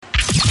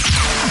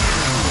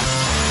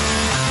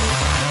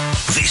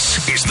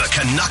is the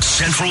Canucks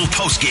Central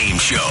postgame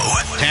show.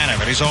 Tanev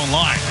at his own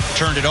line.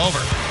 Turned it over.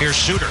 Here's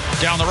Suter.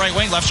 Down the right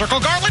wing, left circle.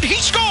 Garland, he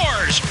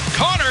scores!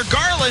 Connor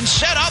Garland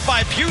set up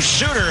by Pius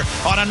Suter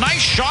on a nice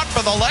shot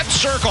for the left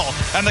circle.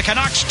 And the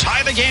Canucks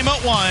tie the game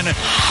at 1.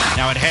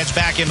 Now it heads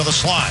back into the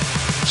slot.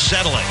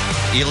 Settling.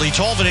 Eli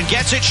Tolvanen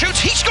gets it, shoots,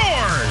 he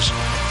scores!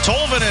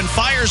 Tolvanen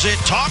fires it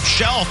top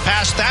shelf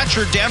past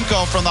Thatcher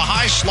Demko from the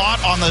high slot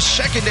on the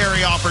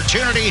secondary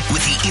opportunity.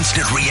 With the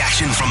instant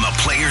reaction from the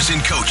players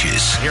and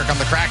coaches. Here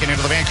come the Kraken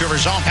into the Vancouver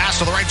zone. Pass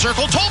to the right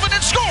circle. Tolvanen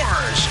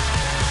scores!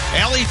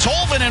 Eli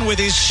Tolvanen with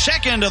his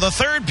second of the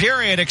third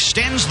period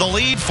extends the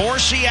lead for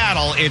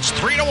Seattle. It's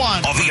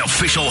 3-1. On the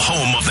official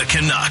home of the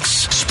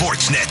Canucks,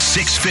 Sportsnet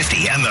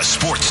 650 and the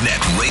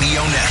Sportsnet Radio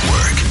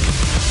Network.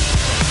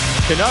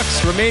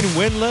 Canucks remain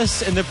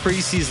winless in the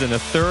preseason. A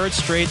third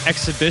straight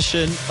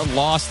exhibition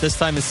loss, this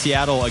time in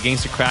Seattle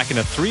against the Kraken.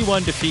 A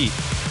 3-1 defeat.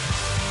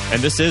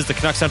 And this is the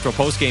Canucks Central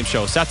postgame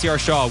show. Satyar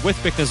Shah with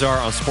Vic Nazar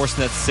on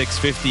Sportsnet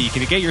 650.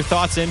 Can you get your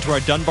thoughts into our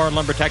Dunbar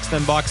Lumber text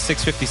inbox,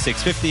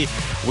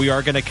 650-650. We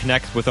are going to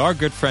connect with our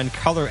good friend,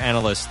 color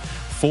analyst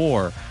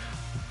for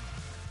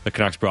the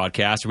Canucks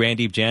broadcast,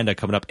 Randeep Janda,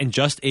 coming up in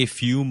just a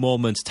few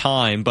moments'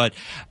 time. But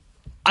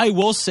I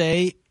will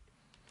say,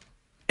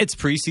 it's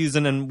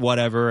preseason and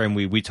whatever, and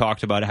we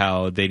talked about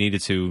how they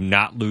needed to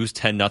not lose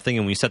 10-0,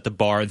 and we set the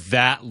bar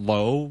that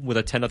low with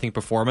a 10-0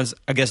 performance.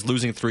 I guess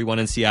losing 3-1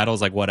 in Seattle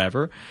is like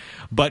whatever.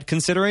 But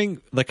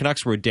considering the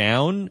Canucks were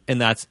down in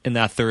that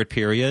third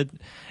period,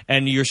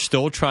 and you're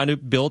still trying to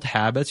build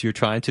habits, you're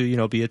trying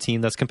to be a team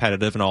that's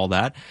competitive and all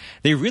that,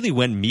 they really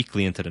went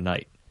meekly into the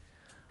night.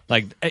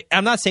 Like,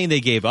 I'm not saying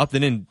they gave up, they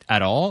didn't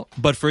at all,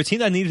 but for a team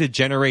that needed to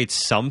generate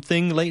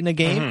something late in the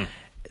game,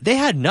 they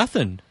had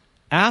nothing.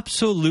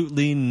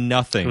 Absolutely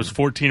nothing. It was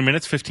 15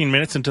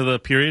 minutes into the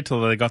period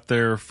till they got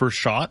their first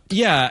shot.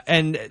 Yeah,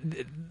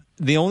 and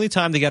the only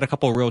time they got a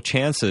couple of real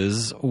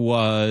chances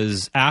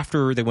was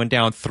after they went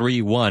down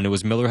 3-1. It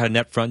was Miller had a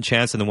net front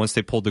chance, and then once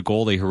they pulled the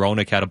goalie,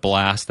 Hronek had a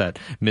blast that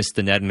missed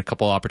the net in a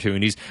couple of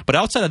opportunities. But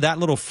outside of that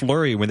little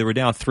flurry, when they were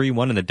down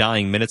 3-1 in the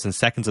dying minutes and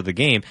seconds of the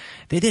game,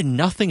 they did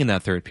nothing in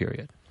that third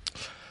period.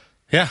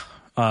 Yeah,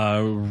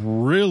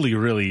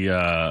 really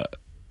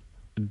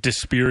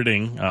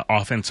dispiriting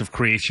offensive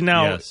creation.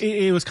 Now, yes.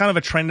 It was kind of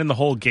a trend in the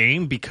whole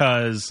game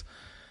because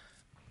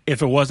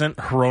if it wasn't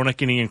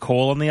Hronek and Ian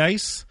Cole on the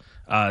ice,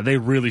 they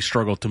really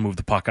struggled to move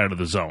the puck out of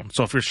the zone.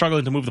 So if you're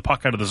struggling to move the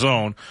puck out of the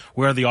zone,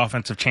 where are the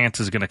offensive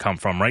chances going to come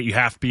from, right? You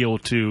have to be able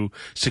to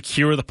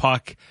secure the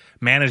puck,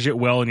 manage it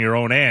well in your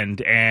own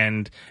end,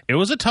 and it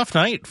was a tough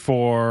night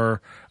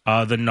for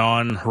the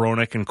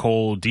non-Hronek and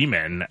Cole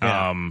D-men.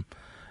 Yeah.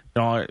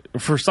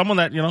 For someone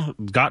that,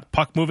 got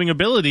puck-moving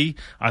ability,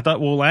 I thought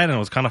Wolanin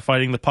was kind of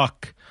fighting the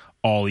puck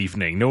all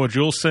evening. Noah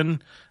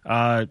Juleson,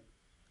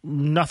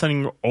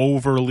 nothing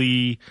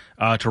overly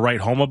to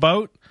write home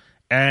about.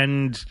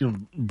 And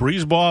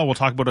Brisebois, we'll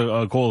talk about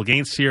a goal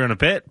against here in a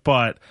bit,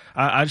 but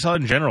I just thought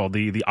in general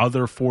the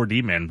other 4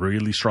 D-men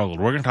really struggled.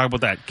 We're going to talk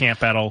about that camp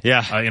battle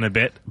in a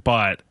bit,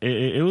 but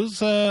it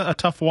was a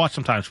tough watch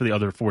sometimes for the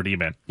other 4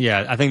 D-men.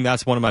 Yeah, I think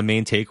that's one of my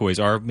main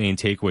takeaways, our main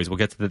takeaways. We'll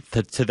get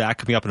to that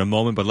coming up in a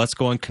moment, but let's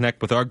go and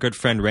connect with our good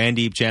friend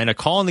Randeep Janda,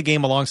 calling the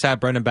game alongside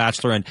Brendan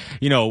Batchelor. And,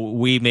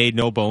 we made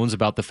no bones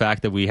about the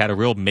fact that we had a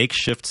real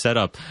makeshift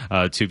setup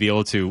to be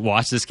able to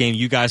watch this game.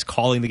 You guys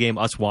calling the game,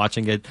 us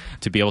watching it,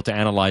 to be able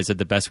to analyze it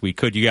the best we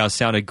could. You guys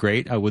sounded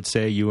great, I would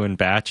say, you and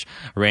Batch.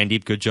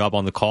 Randeep, good job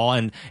on the call.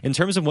 And in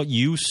terms of what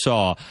you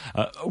saw,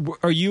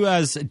 are you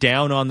as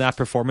down on that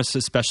performance,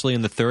 especially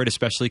in the third,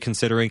 especially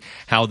considering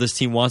how this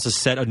team wants to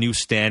set a new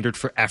standard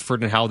for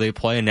effort and how they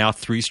play, and now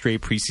 3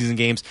 straight preseason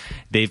games,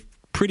 they've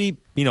pretty,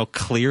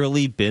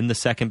 clearly been the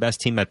second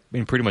best team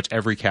in pretty much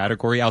every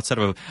category outside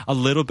of a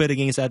little bit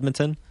against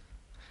Edmonton?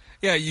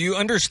 Yeah, you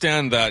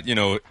understand that,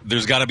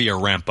 there's got to be a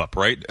ramp up,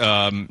 right?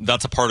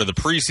 That's a part of the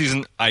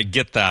preseason. I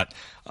get that.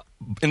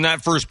 In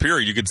that first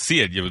period, you could see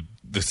it.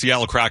 The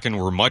Seattle Kraken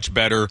were much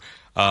better.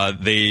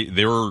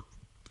 They were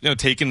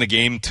taking the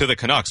game to the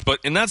Canucks. But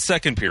in that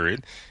second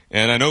period,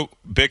 and I know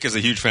Bick is a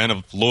huge fan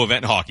of low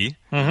event hockey,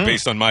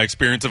 based on my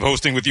experience of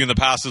hosting with you in the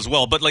past as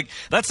well. But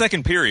that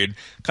second period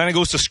kind of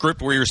goes to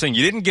script where you're saying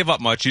you didn't give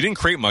up much, you didn't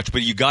create much,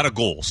 but you got a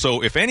goal.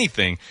 So if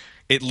anything,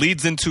 it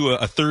leads into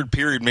a third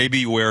period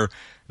maybe where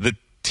the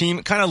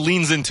team kind of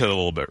leans into it a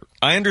little bit.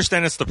 I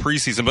understand it's the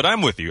preseason, but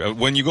I'm with you.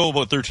 When you go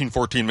about 13,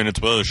 14 minutes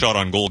without a shot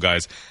on goal,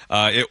 guys,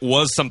 it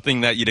was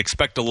something that you'd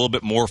expect a little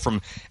bit more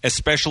from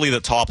especially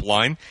the top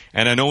line.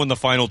 And I know in the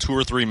final 2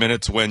 or 3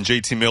 minutes when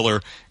JT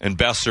Miller and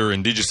Besser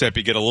and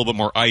DiGiuseppe get a little bit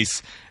more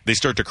ice, they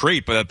start to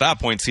create. But at that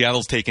point,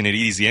 Seattle's taking it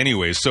easy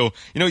anyways. So,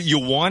 you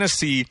want to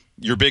see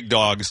your big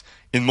dogs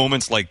in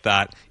moments like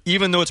that,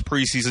 even though it's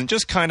preseason,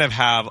 just kind of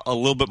have a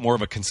little bit more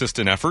of a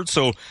consistent effort.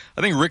 So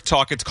I think Rick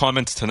Tocchet's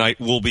comments tonight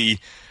will be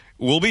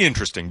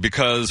interesting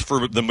because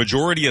for the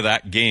majority of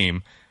that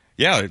game,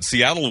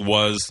 Seattle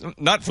was,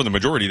 not for the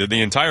majority,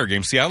 the entire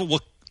game, Seattle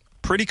looked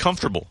pretty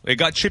comfortable. It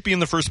got chippy in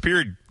the first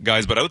period,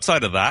 guys, but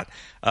outside of that,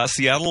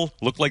 Seattle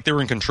looked like they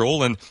were in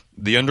control, and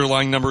the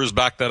underlying numbers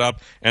back that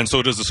up, and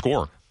so does the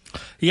score.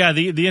 Yeah,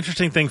 the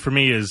interesting thing for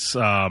me is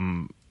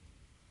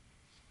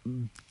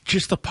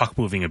just the puck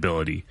moving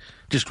ability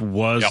just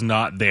was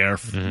not there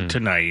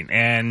tonight.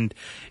 And,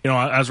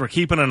 as we're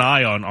keeping an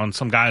eye on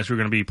some guys who are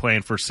going to be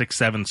playing for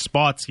 6-7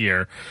 spots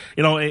here,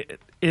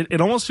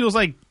 it almost feels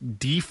like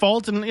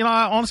default. And,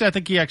 honestly, I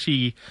think he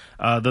actually,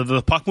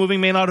 the puck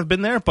moving may not have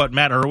been there, but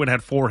Matt Irwin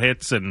had 4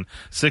 hits and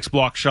 6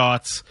 block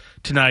shots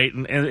tonight.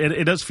 And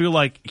it does feel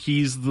like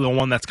he's the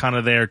one that's kind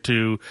of there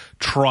to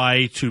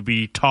try to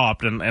be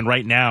topped. And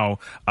right now,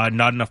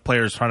 not enough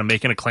players trying to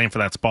make a claim for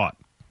that spot.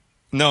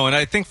 No, and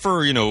I think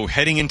for,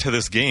 heading into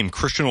this game,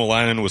 Christian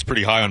Wolanin was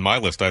pretty high on my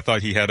list. I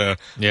thought he had a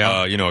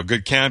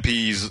good camp.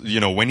 He's,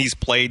 when he's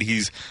played,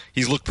 he's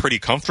looked pretty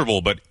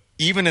comfortable, but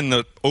even in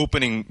the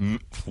opening,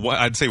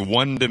 I'd say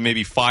 1 to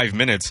maybe 5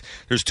 minutes,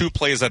 there's 2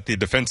 plays at the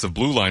defensive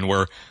blue line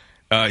where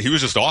he was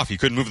just off. He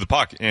couldn't move the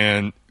puck,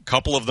 and a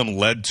couple of them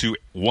led to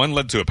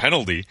a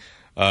penalty,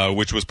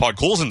 which was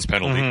Podkolzin's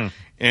penalty,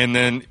 and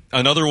then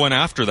another one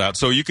after that.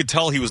 So you could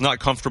tell he was not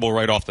comfortable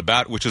right off the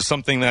bat, which is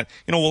something that,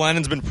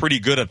 Wolanin's been pretty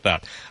good at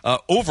that.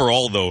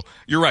 Overall, though,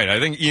 you're right. I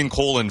think Ian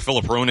Cole and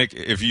Filip Hronek,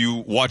 if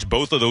you watch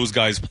both of those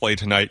guys play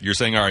tonight, you're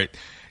saying, all right,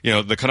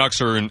 the Canucks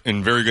are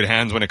in very good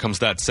hands when it comes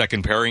to that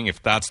second pairing,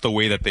 if that's the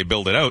way that they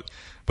build it out.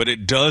 But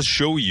it does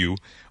show you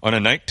on a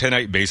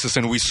night-to-night basis,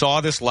 and we saw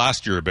this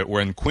last year a bit,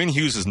 when Quinn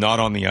Hughes is not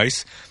on the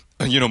ice,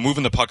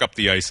 moving the puck up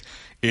the ice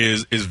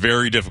is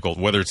very difficult,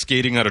 whether it's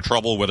skating out of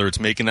trouble, whether it's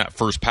making that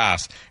first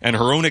pass. And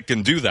Hronek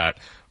can do that,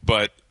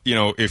 but,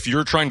 if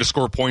you're trying to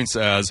score points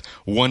as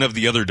one of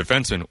the other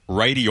defensemen,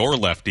 righty or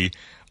lefty,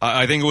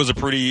 I think it was a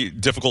pretty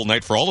difficult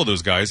night for all of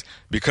those guys,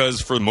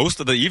 because for most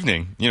of the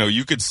evening,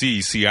 you could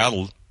see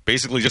Seattle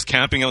basically just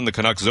camping out in the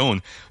Canucks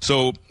zone.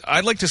 So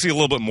I'd like to see a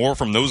little bit more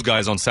from those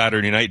guys on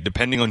Saturday night,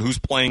 depending on who's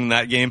playing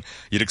that game.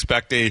 You'd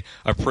expect a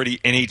pretty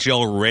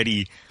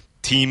NHL-ready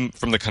team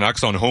from the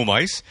Canucks on home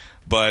ice.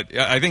 But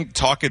I think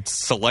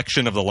Tocchet's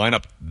selection of the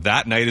lineup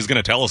that night is going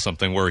to tell us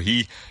something, where who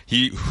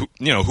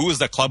is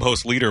that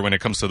clubhouse leader when it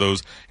comes to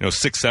those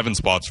 6-7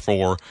 spots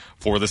for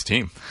this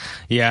team.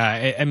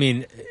 Yeah, I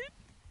mean,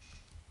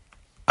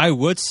 I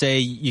would say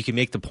you can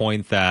make the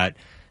point that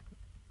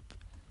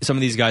some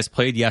of these guys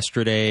played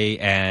yesterday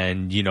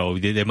and,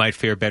 they might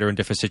fare better in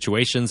different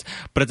situations.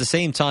 But at the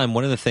same time,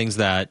 one of the things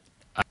that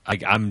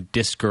I'm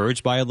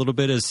discouraged by a little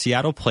bit is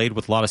Seattle played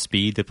with a lot of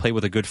speed. They played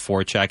with a good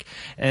forecheck,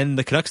 and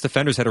the Canucks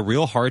defenders had a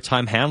real hard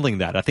time handling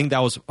that. I think that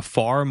was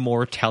far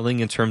more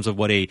telling in terms of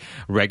what a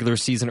regular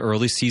season,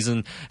 early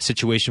season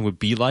situation would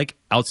be like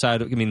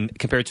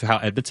compared to how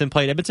Edmonton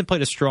played. Edmonton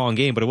played a strong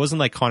game, but it wasn't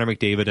like Connor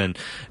McDavid and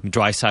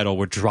Draisaitl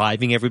were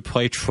driving every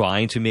play,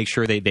 trying to make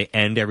sure they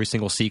end every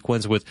single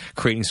sequence with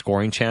creating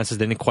scoring chances.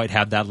 They didn't quite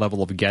have that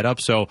level of get up,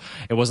 so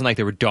it wasn't like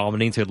they were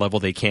dominating to the level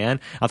they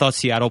can. I thought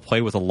Seattle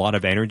played with a lot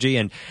of energy,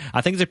 and I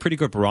think it's a pretty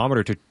good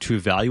barometer to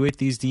evaluate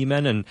these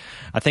D-men. And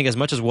I think as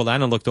much as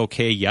Wolanin looked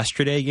okay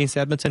yesterday against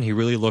Edmonton, he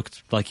really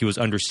looked like he was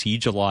under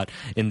siege a lot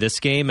in this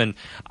game. And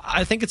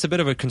I think it's a bit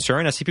of a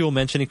concern. I see people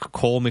mentioning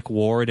Cole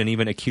McWard and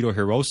even Akito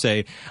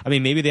Hirose. I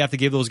mean, maybe they have to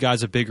give those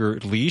guys a bigger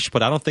leash,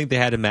 but I don't think they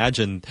had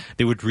imagined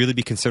they would really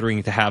be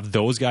considering to have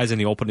those guys in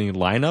the opening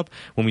lineup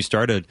when we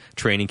started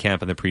training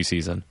camp in the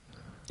preseason.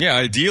 Yeah,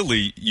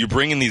 ideally, you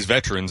bring in these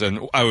veterans,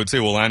 and I would say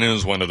Wolanin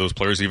is one of those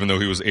players, even though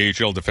he was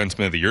AHL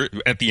Defenseman of the Year.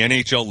 At the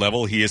NHL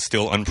level, he is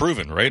still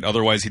unproven, right?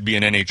 Otherwise, he'd be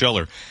an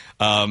NHLer.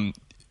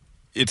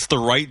 It's the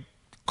right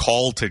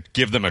call to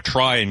give them a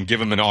try and give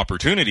them an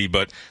opportunity,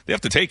 but they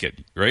have to take it,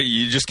 right?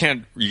 You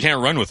can't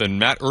run with it. And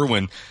Matt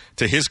Irwin,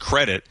 to his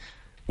credit,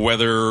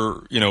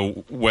 whether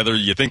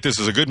you think this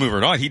is a good move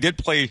or not, he did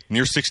play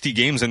near 60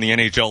 games in the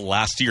NHL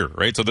last year,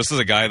 right? So this is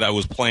a guy that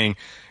was playing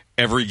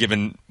every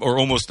given, or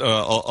almost a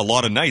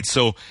lot of nights.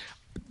 So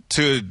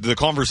to the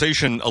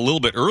conversation a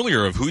little bit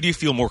earlier of who do you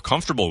feel more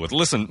comfortable with?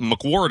 Listen,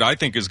 McWard, I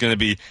think, is going to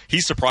be,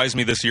 he surprised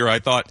me this year. I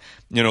thought,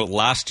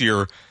 last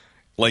year,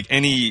 like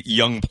any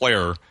young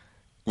player,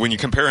 when you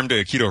compare him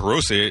to Akito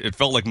Hirose, it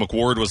felt like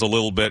McWard was a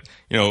little bit,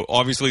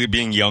 obviously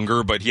being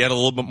younger, but he had a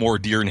little bit more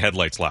deer in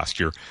headlights last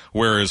year,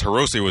 whereas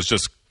Hirose was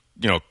just,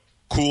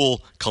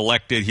 cool,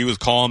 collected. He was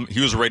calm.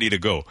 He was ready to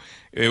go.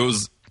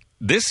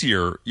 This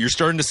year, you're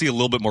starting to see a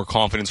little bit more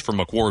confidence from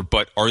McWard,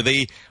 but are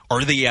they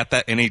at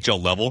that NHL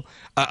level?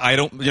 I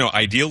don't,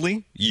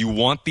 ideally, you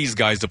want these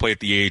guys to play at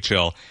the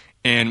AHL,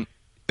 and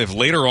if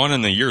later on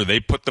in the year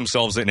they put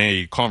themselves in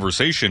a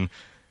conversation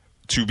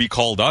to be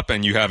called up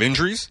and you have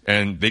injuries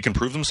and they can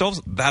prove themselves,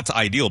 that's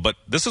ideal. But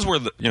this is where,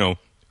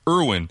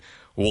 Irwin,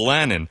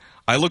 Wolanin,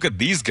 I look at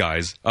these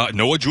guys,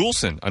 Noah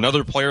Juleson,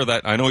 another player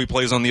that I know he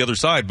plays on the other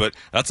side, but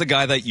that's a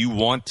guy that you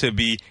want to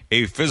be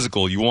a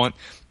physical. You want,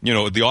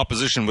 the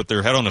opposition with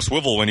their head on a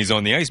swivel when he's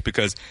on the ice,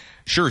 because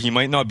sure, he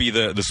might not be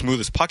the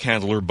smoothest puck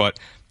handler, but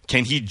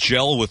can he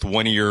gel with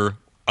one of your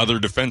other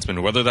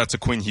defensemen, whether that's a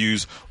Quinn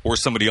Hughes or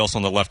somebody else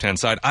on the left-hand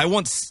side? I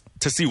want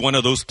to see one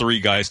of those three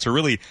guys to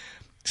really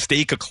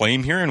stake a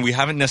claim here, and we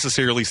haven't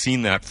necessarily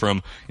seen that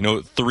from,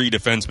 three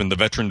defensemen, the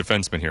veteran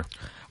defensemen here.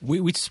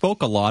 We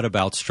spoke a lot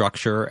about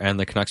structure and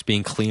the Canucks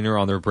being cleaner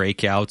on their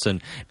breakouts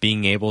and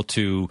being able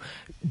to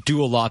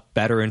do a lot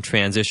better in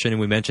transition. And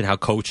we mentioned how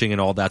coaching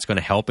and all that's going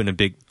to help in a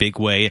big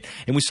way.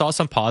 And we saw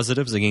some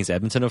positives against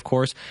Edmonton, of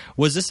course.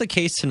 Was this a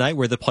case tonight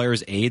where the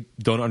players,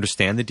 don't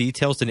understand the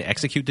details, didn't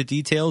execute the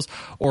details,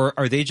 or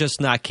are they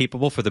just not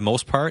capable for the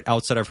most part,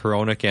 outside of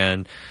Hronek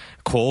and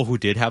Cole, who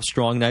did have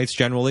strong nights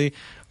generally?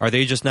 Are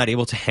they just not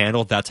able to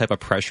handle that type of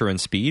pressure and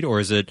speed, or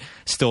is it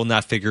still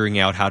not figuring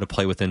out how to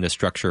play within the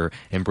structure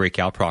and break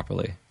out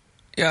properly?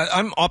 Yeah,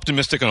 I'm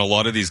optimistic on a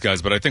lot of these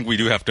guys, but I think we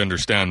do have to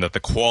understand that the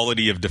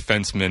quality of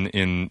defensemen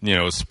in,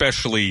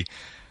 especially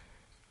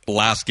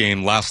last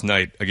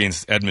night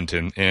against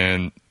Edmonton,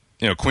 and,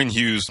 Quinn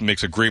Hughes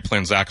makes a great play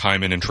on Zach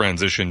Hyman in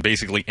transition,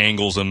 basically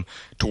angles him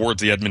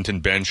towards the Edmonton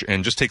bench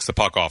and just takes the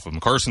puck off him.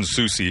 Carson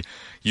Soucy,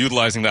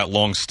 utilizing that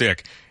long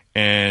stick,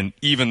 and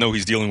even though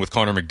he's dealing with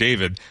Connor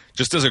McDavid,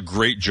 just does a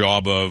great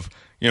job of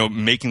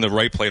making the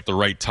right play at the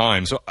right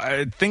time. So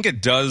I think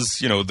it does,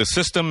 the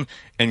system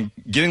and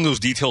getting those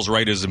details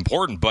right is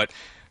important, but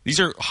these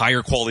are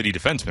higher quality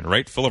defensemen,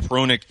 right? Philip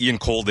Hronek, Ian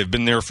Cole, they've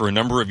been there for a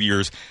number of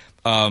years.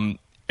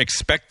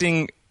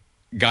 Expecting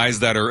guys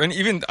that are, and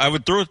even I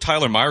would throw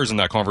Tyler Myers in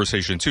that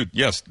conversation too.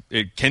 Yes,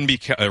 it can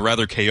be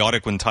rather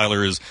chaotic when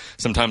Tyler is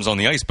sometimes on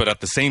the ice, but at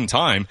the same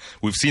time,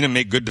 we've seen him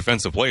make good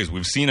defensive plays.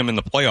 We've seen him in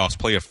the playoffs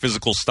play a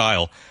physical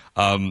style.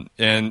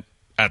 And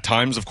at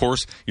times, of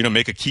course,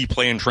 make a key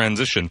play in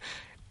transition.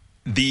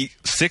 The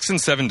 6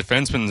 and 7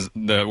 defensemen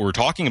that we're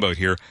talking about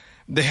here,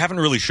 they haven't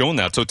really shown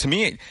that. So to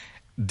me,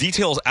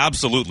 details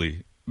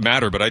absolutely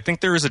matter, but I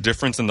think there is a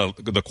difference in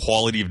the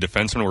quality of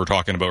defensemen we're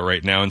talking about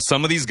right now. And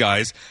some of these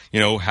guys,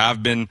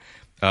 have been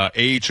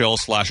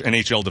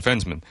AHL/NHL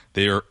defensemen.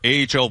 They are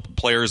AHL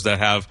players that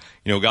have,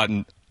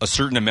 gotten a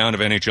certain amount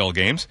of NHL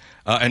games,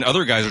 and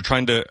other guys are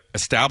trying to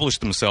establish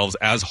themselves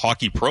as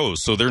hockey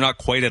pros. So they're not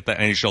quite at the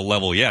NHL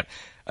level yet.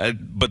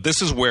 But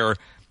this is where,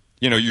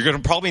 you're going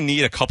to probably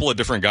need a couple of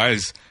different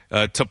guys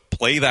to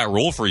play that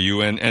role for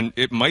you. And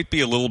it might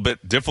be a little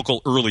bit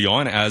difficult early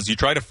on as you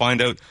try to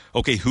find out,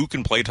 okay, who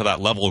can play to that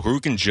level, who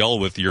can gel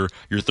with your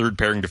third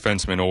pairing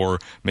defenseman, or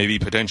maybe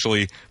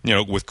potentially,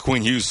 with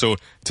Quinn Hughes. So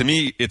to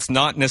me, it's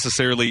not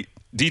necessarily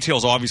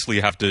details obviously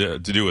have to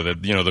do with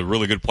it. The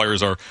really good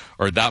players are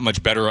that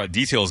much better at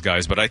details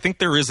guys, but I think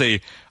there is a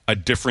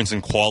difference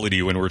in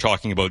quality when we're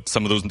talking about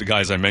some of those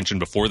guys I mentioned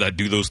before that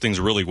do those things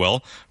really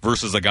well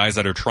versus the guys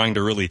that are trying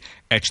to really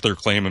etch their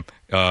claim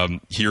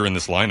here in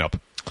this lineup.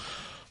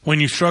 When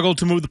you struggle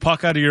to move the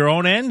puck out of your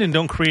own end and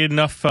don't create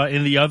enough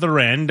in the other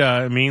end,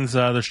 it means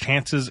there's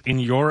chances in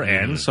your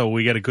end. So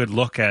we get a good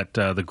look at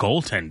the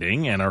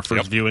goaltending and our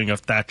first viewing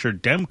of Thatcher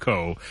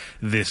Demko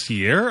this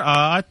year.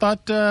 I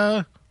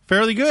thought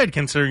fairly good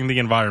considering the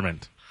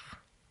environment.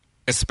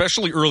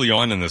 Especially early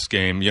on in this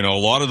game, a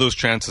lot of those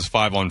chances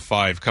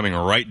 5-on-5 coming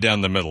right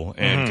down the middle.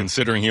 And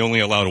considering he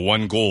only allowed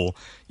one goal,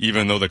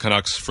 even though the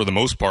Canucks, for the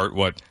most part,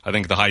 I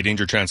think the high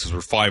danger chances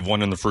were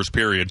 5-1 in the first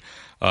period,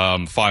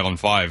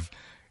 5-on-5.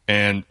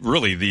 And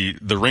really,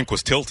 the rink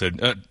was tilted.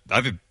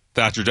 I think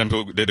Thatcher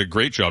Demko did a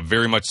great job,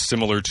 very much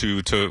similar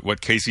to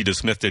what Casey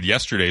DeSmith did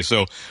yesterday.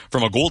 So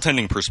from a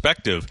goaltending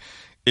perspective,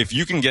 if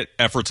you can get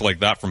efforts like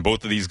that from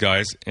both of these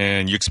guys,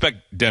 and you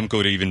expect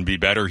Demko to even be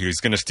better, he's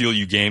going to steal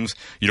you games.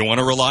 You don't want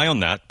to rely on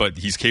that, but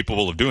he's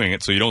capable of doing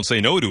it, so you don't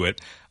say no to it.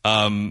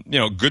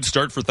 Good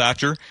start for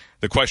Thatcher.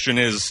 The question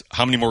is,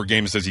 how many more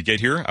games does he get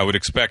here? I would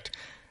expect,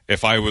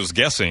 if I was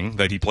guessing,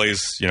 that he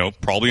plays,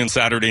 probably on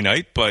Saturday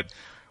night, but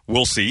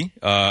we'll see.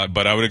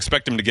 But I would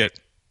expect him to get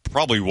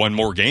probably one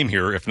more game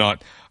here, if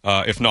not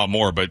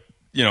more. But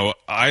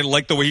I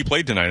like the way he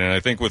played tonight, and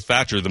I think with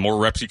Thatcher, the more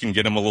reps you can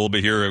get him a little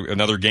bit here,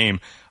 another game,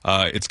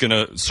 it's going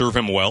to serve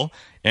him well.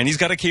 And he's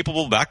got a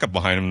capable backup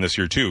behind him this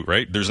year too,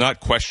 right? There's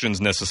not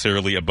questions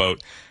necessarily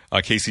about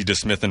Casey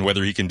DeSmith and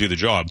whether he can do the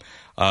job.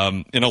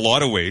 In a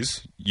lot of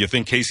ways, you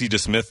think Casey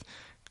DeSmith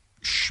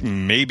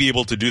may be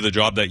able to do the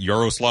job that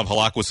Yaroslav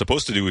Halak was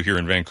supposed to do here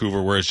in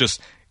Vancouver, where it's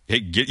just, hey,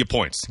 get you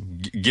points,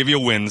 give you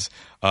wins,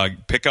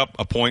 pick up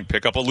a point,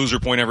 pick up a loser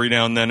point every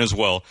now and then as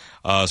well.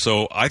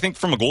 So I think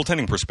from a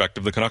goaltending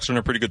perspective, the Canucks are in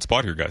a pretty good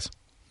spot here, guys.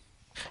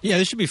 Yeah,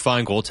 this should be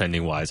fine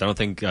goaltending-wise. I don't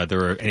think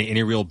there are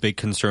any real big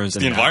concerns.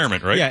 It's the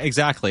environment, right? Yeah,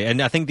 exactly. And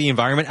I think the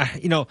environment,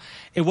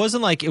 it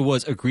wasn't like it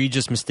was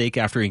egregious mistake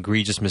after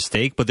egregious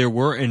mistake, but there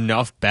were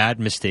enough bad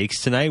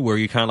mistakes tonight where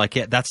you're kind of like,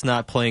 yeah, that's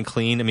not playing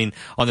clean. I mean,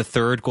 on the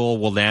third goal,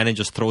 Wolanin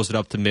just throws it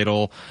up the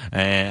middle,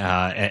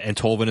 and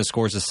Tolvanen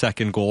scores the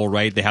second goal,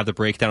 right? They have the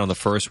breakdown on the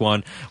first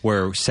one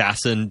where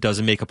Sasson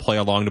doesn't make a play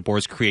along the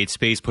boards, create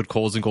space, put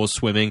Coles and goes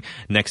swimming.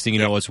 Next thing you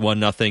know, it's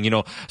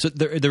 1-0. So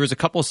there was a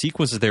couple of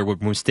sequences there where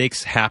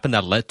mistakes happened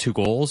that led to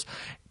goals,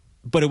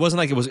 but it wasn't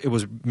like it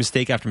was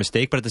mistake after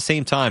mistake. But at the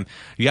same time,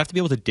 you have to be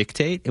able to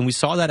dictate, and we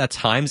saw that at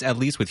times, at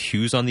least with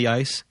Hughes on the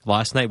ice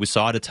last night. We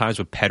saw it at times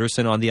with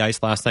Pettersson on the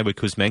ice last night with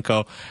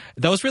Kuzmenko.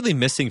 That was really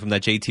missing from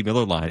that JT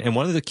Miller line. And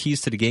one of the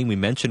keys to the game we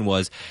mentioned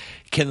was,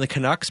 can the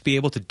Canucks be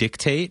able to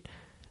dictate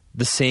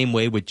the same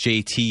way with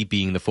JT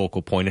being the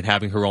focal point and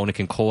having Hronek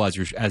and Cole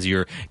as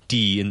your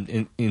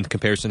D in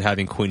comparison to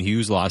having Quinn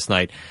Hughes last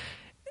night.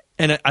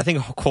 And I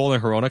think Cole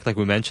and Hronek, like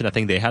we mentioned, I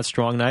think they had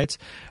strong nights,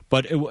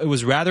 but it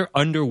was rather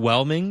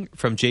underwhelming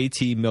from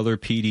JT, Miller,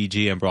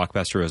 PDG, and Brock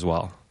Besser as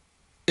well.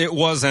 It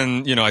was,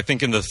 and I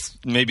think in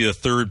maybe the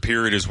third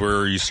period is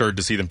where you started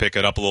to see them pick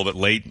it up a little bit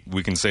late.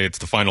 We can say it's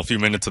the final few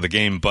minutes of the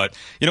game, but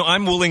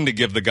I'm willing to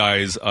give the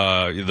guys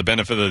the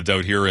benefit of the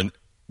doubt here in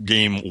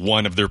game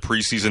one of their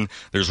preseason.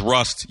 There's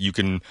rust. You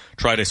can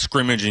try to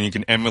scrimmage and you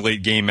can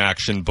emulate game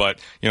action, but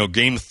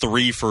game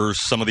three for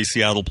some of these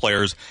Seattle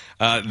players,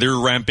 they're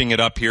ramping it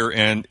up here.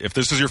 And if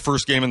this is your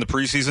first game in the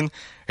preseason,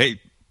 hey,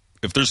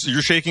 if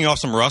you're shaking off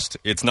some rust,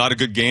 it's not a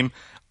good game.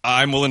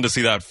 I'm willing to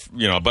see that,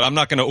 but I'm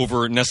not going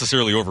to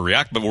necessarily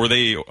overreact. But were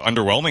they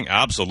underwhelming?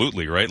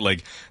 Absolutely, right?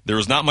 Like, there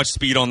was not much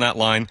speed on that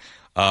line.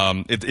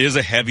 It is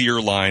a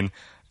heavier line.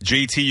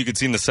 JT, you could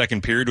see in the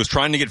second period, was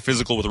trying to get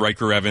physical with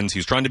Riker Evans. He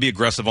was trying to be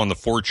aggressive on the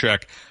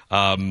forecheck.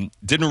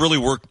 Didn't really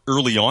work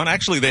early on.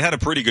 Actually, they had a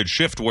pretty good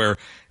shift where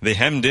they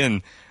hemmed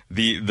in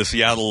the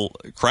Seattle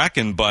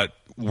Kraken, but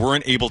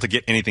weren't able to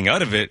get anything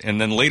out of it. And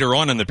then later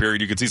on in the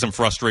period, you could see some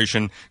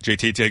frustration.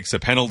 JT takes a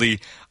penalty.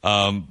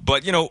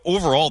 But,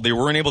 overall, they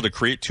weren't able to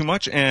create too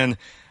much. And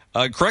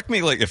correct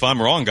me if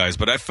I'm wrong, guys,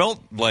 but I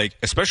felt like,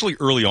 especially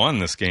early on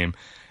in this game,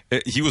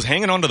 he was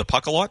hanging on to the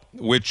puck a lot,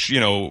 which,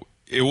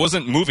 it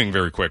wasn't moving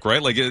very quick,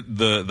 right? Like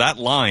that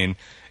line,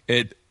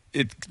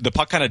 the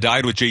puck kind of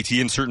died with JT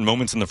in certain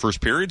moments in the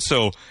first period.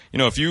 So,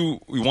 if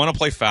you want to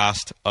play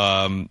fast,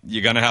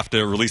 you're going to have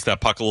to release that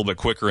puck a little bit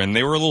quicker. And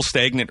they were a little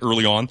stagnant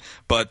early on.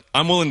 But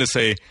I'm willing to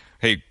say,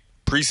 hey,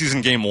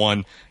 preseason game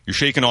one, you're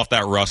shaking off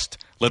that rust.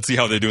 Let's see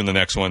how they do in the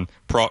next one.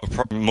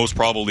 Most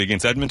probably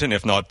against Edmonton,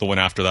 if not the one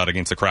after that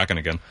against the Kraken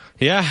again.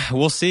 Yeah,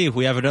 we'll see.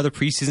 We have another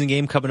preseason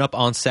game coming up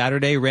on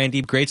Saturday.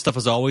 Randy, great stuff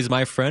as always,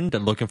 my friend.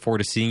 And looking forward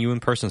to seeing you in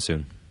person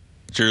soon.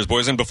 Cheers,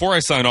 boys. And before I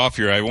sign off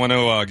here, I want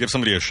to give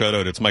somebody a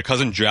shout-out. It's my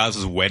cousin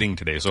Jazz's wedding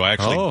today, so I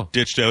actually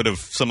ditched out of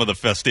some of the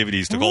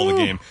festivities to call the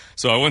game.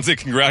 So I want to say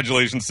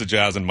congratulations to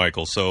Jazz and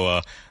Michael.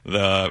 So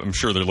I'm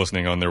sure they're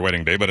listening on their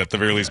wedding day, but at the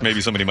very least,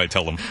 maybe somebody might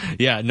tell them.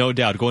 Yeah, no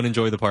doubt. Go and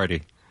enjoy the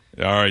party.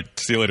 All right.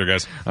 See you later,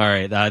 guys. All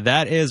right.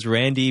 That is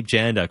Randeep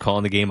Janda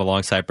calling the game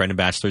alongside Brendan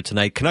Batchelor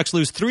tonight. Canucks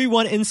lose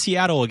 3-1 in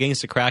Seattle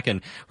against the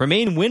Kraken.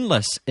 Remain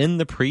winless in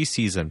the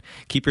preseason.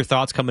 Keep your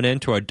thoughts coming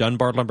in to our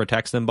Dunbar Lumber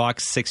text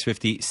inbox,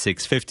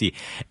 650-650.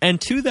 And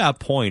to that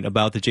point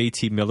about the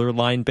JT Miller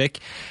line, Bick,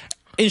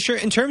 in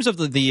terms of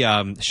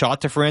the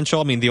shot differential,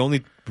 I mean, the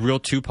only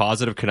real two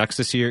positive Canucks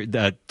this year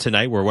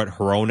tonight were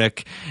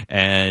Hronek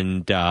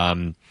and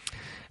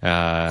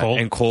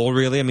Cole,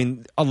 really. I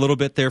mean, a little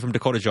bit there from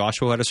Dakota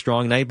Joshua had a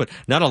strong night, but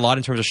not a lot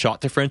in terms of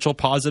shot differential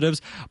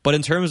positives. But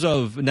in terms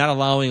of not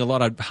allowing a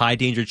lot of high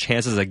danger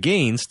chances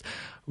against,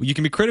 you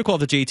can be critical of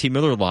the JT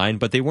Miller line,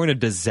 but they weren't a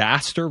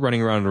disaster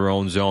running around their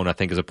own zone, I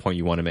think is a point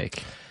you want to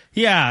make.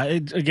 Yeah,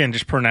 again,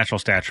 just per natural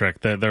stat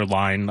trick, their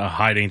line,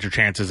 high danger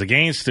chances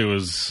against, it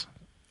was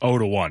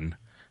 0-1.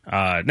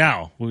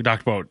 Now, we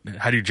talked about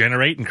how do you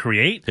generate and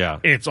create. Yeah.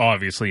 It's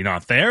obviously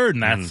not there,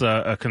 and that's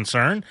a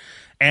concern.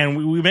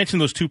 And we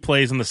mentioned those two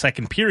plays in the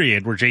second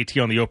period where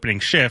JT on the opening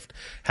shift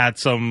had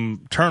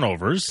some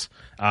turnovers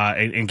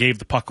and gave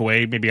the puck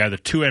away, maybe either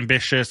too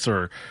ambitious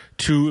or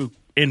too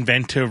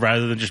inventive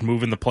rather than just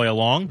moving the play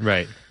along.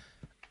 Right.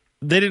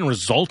 They didn't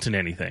result in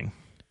anything,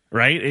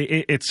 right?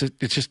 It's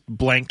just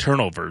blank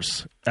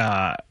turnovers.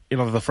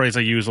 The phrase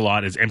I use a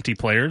lot is empty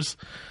players.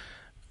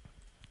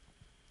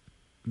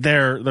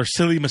 They're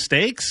silly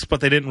mistakes,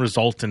 but they didn't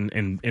result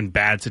in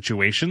bad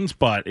situations.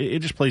 But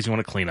it just plays you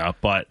want to clean up.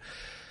 But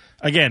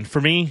again, for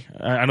me,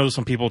 I know there's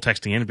some people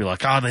texting in and be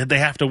like, "Oh, they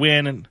have to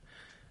win." And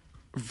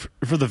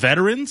for the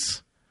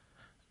veterans,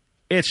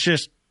 it's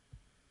just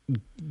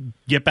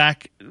get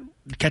back,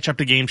 catch up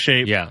to game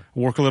shape,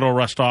 work a little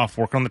rust off,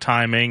 work on the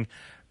timing.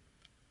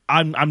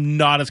 I'm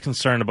not as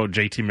concerned about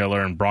JT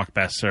Miller and Brock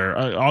Besser.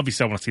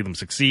 Obviously, I want to see them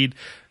succeed.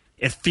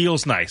 It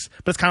feels nice,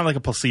 but it's kind of like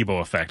a placebo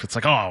effect. It's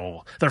like,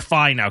 oh, they're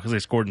fine now because they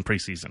scored in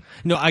preseason.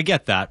 No, I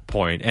get that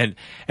point. And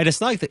it's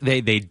not like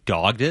they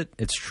dogged it.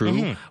 It's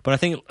true. But I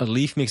think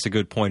Leaf makes a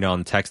good point on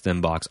the text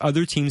inbox.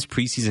 Other teams'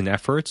 preseason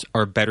efforts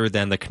are better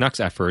than the Canucks'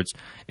 efforts.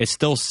 It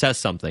still says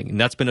something. And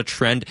that's been a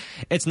trend.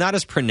 It's not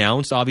as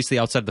pronounced, obviously,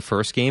 outside the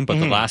first game. But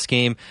the last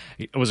game,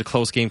 it was a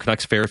close game.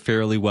 Canucks fared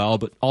fairly well,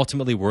 but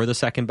ultimately were the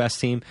second best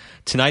team.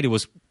 Tonight, it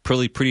was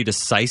pretty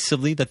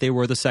decisively that they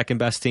were the second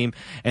best team,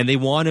 and they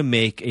want to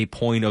make a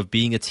point of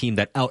being a team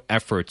that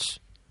out-efforts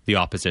the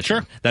opposition.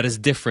 Sure. That is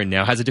different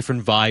now, has a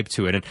different vibe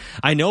to it. And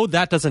I know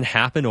that doesn't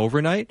happen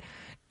overnight,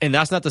 and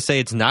that's not to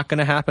say it's not going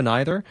to happen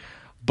either,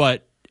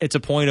 but it's a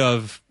point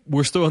of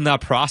we're still in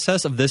that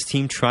process of this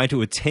team trying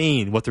to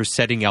attain what they're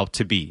setting out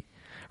to be.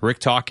 Rick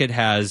Tocchet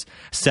has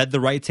said the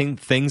right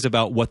things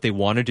about what they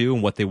want to do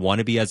and what they want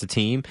to be as a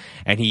team,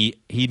 and he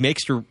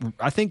makes your,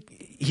 I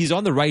think he's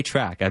on the right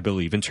track, I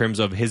believe, in terms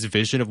of his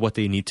vision of what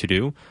they need to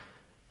do.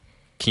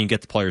 can you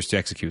get the players to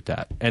execute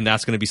that? And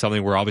that's going to be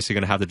something we're obviously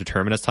going to have to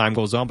determine as time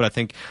goes on. But I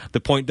think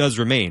the point does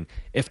remain.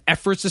 If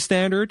effort's the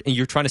standard and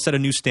you're trying to set a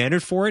new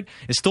standard for it,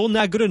 it's still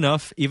not good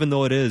enough, even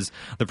though it is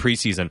the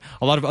preseason.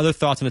 A lot of other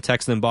thoughts in the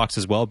text inbox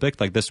as well, Bick,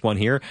 like this one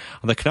here.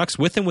 The Canucks,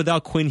 with and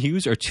without Quinn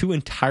Hughes, are two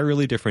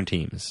entirely different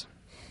teams.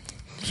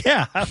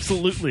 Yeah,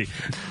 absolutely.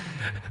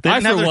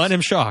 I, for one,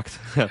 am shocked.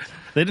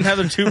 They didn't have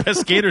their two best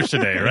skaters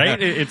today,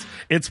 right?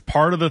 It's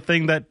part of the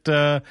thing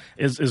that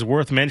is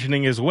worth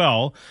mentioning as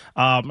well.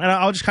 And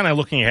I'll just kind of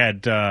looking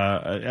ahead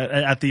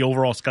at the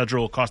overall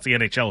schedule across the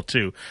NHL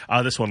too.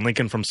 This one,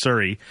 Lincoln from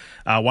Surrey.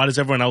 Why does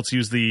everyone else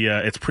use the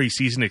it's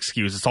preseason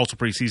excuse? It's also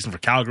preseason for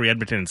Calgary,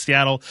 Edmonton, and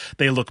Seattle.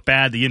 They look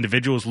bad. The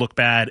individuals look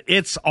bad.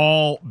 It's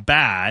all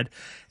bad.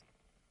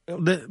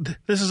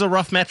 This is a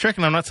rough metric,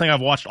 and I'm not saying I've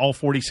watched all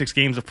 46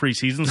 games of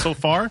preseason so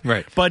far,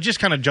 right? But just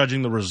kind of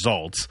judging the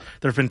results,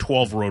 there have been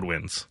 12 road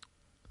wins.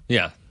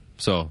 Yeah,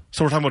 so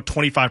we're talking about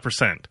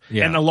 25%,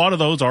 and a lot of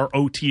those are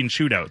OT and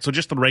shootout. So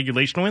just the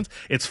regulation wins,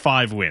 it's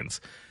 5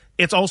 wins.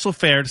 It's also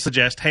fair to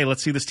suggest, hey,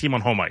 let's see this team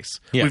on home ice.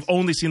 Yes. We've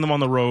only seen them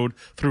on the road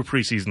through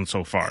preseason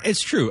so far.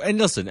 It's true. And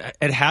listen,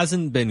 it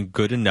hasn't been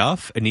good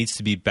enough. It needs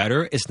to be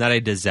better. It's not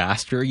a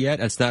disaster yet.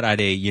 It's not at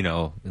a,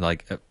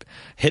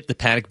 hit the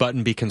panic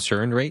button, be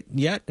concerned rate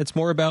yet. It's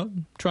more about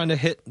trying to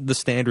hit the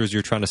standards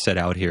you're trying to set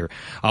out here.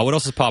 What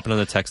else is popping on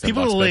the text?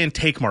 People are laying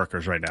take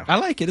markers right now. I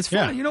like it. It's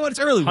fun. Yeah. You know what? It's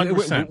early.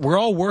 We're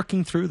all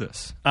working through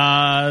this.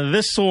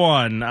 This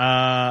one,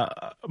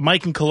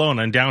 Mike in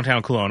Kelowna, in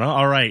downtown Kelowna.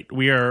 All right,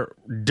 we are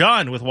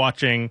done with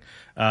watching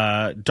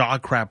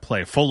dog crap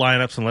play, full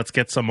lineups, and let's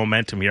get some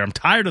momentum here. I'm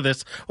tired of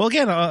this. Well,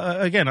 again,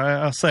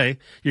 I'll say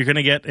you're going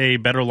to get a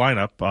better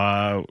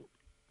lineup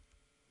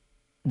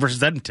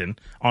versus Edmonton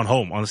on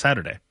home on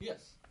Saturday. Yes.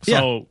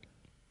 So,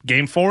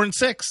 game 4 and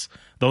 6,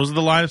 those are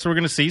the lineups we're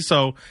going to see.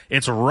 So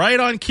it's right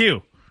on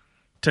cue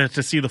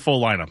to see the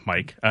full lineup,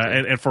 Mike,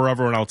 and for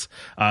everyone else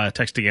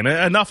texting in.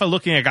 Enough of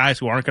looking at guys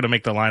who aren't going to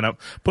make the lineup.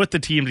 Put the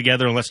team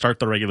together and let's start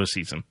the regular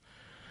season.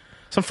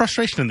 Some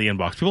frustration in the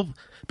inbox.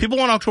 People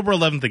want October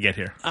 11th to get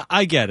here.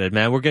 I get it,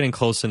 man. We're getting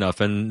close enough.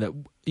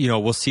 And,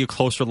 we'll see a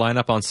closer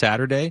lineup on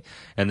Saturday.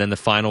 And then the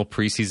final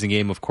preseason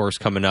game, of course,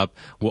 coming up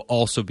will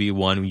also be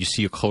one when you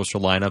see a closer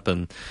lineup.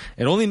 And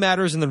it only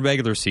matters in the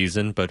regular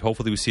season, but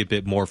hopefully we see a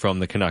bit more from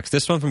the Canucks.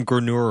 This one from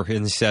Gurnur,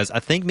 and he says, I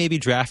think maybe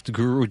draft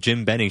guru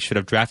Jim Benning should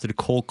have drafted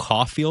Cole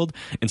Caulfield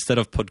instead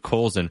of put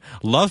Colson.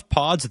 Love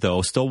Pods,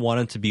 though. Still want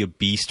him to be a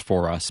beast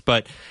for us.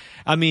 But,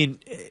 I mean,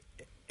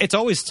 it's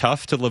always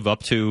tough to live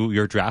up to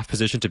your draft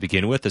position to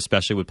begin with,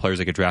 especially with players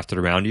that get drafted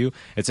around you.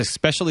 It's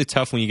especially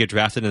tough when you get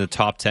drafted in the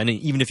top 10, and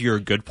even if you're a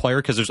good player,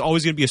 because there's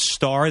always going to be a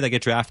star that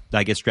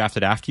gets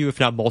drafted after you, if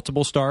not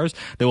multiple stars,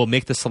 that will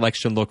make the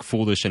selection look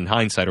foolish in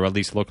hindsight, or at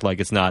least look like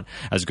it's not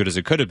as good as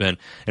it could have been.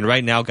 And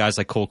right now, guys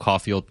like Cole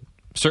Caulfield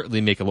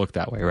certainly make it look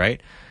that way, right?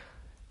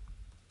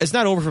 It's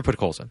not over for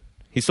Podkolzin.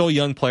 He's still a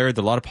young player.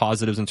 There are a lot of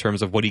positives in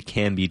terms of what he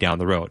can be down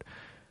the road.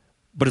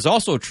 But it's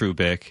also true,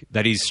 Bick,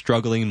 that he's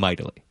struggling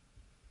mightily.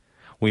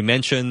 We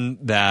mentioned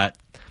that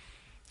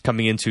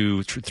coming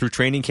into through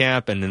training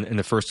camp and in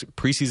the first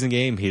preseason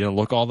game, he didn't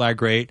look all that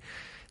great.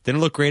 Didn't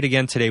look great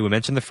again today. We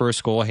mentioned the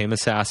first goal, him,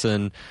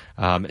 Assassin.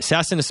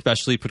 Assassin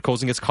especially,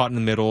 Podkolzin gets caught in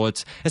the middle.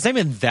 It's not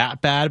even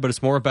that bad, but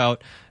it's more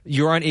about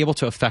you aren't able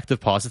to affect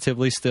it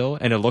positively still,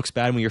 and it looks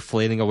bad when you're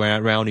flailing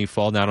around and you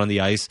fall down on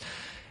the ice.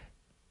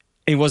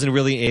 He wasn't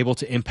really able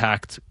to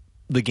impact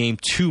the game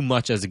too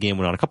much as the game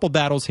went on. A couple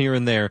battles here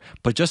and there,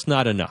 but just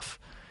not enough.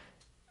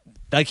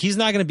 Like, he's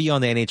not going to be on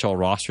the NHL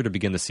roster to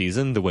begin the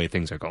season the way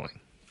things are going.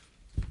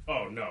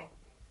 Oh, no.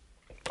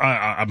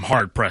 I'm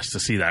hard-pressed to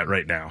see that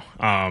right now.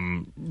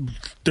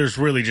 There's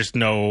really just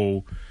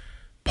no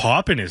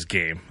pop in his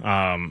game.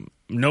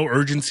 No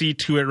urgency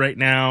to it right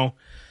now.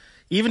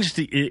 Even just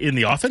in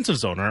the offensive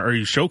zone, are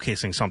you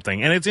showcasing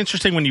something? And it's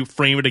interesting when you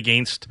frame it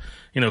against,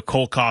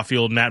 Cole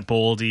Caulfield, Matt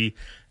Boldy.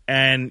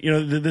 And,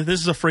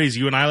 this is a phrase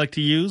you and I like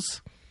to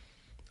use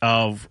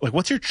of, like,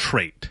 what's your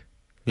trait?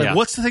 Like,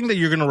 what's the thing that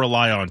you're going to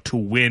rely on to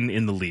win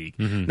in the league?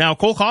 Mm-hmm. Now,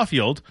 Cole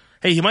Caulfield,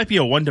 hey, he might be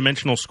a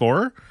one-dimensional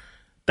scorer.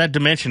 That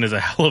dimension is a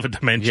hell of a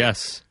dimension.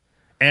 Yes.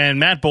 And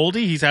Matt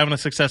Boldy, he's having a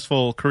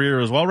successful career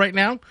as well right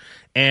now.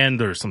 And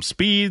there's some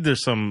speed,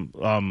 there's some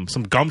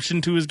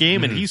gumption to his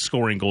game, and he's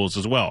scoring goals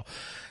as well.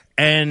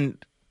 And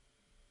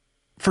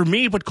for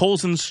me, what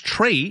Colson's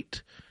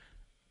trait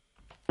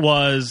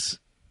was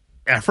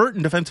effort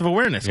and defensive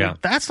awareness. Yeah. Well,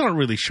 that's not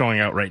really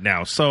showing out right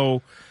now.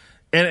 So...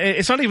 And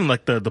it's not even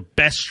like the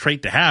best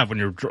trait to have when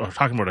you're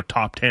talking about a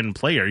top 10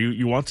 player.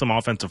 You want some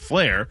offensive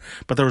flair,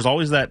 but there was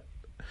always that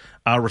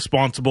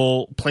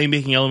responsible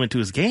playmaking element to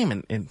his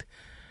game, and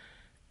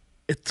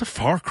it's a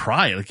far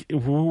cry. Like,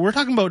 we're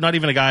talking about not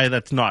even a guy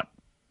that's not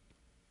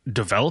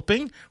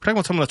developing. We're talking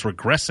about someone that's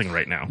regressing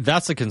right now.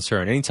 That's a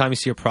concern. Anytime you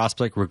see a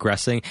prospect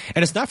regressing,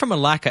 and it's not from a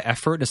lack of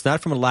effort, it's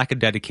not from a lack of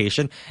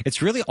dedication, it's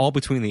really all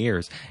between the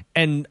ears.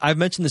 And I've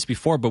mentioned this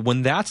before, but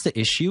when that's the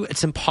issue,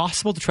 it's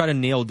impossible to try to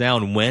nail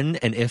down when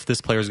and if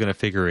this player is going to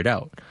figure it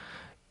out.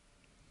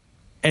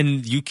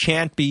 And you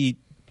can't be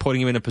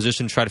putting him in a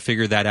position to try to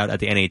figure that out at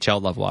the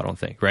NHL level, I don't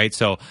think, right?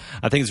 So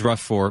I think it's rough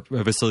for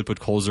Vasily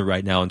Podkolzin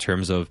right now in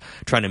terms of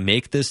trying to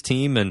make this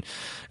team, and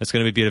it's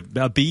going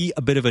to be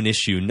a bit of an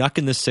issue. Nuck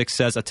in the 6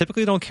 says, I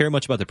typically don't care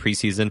much about the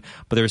preseason,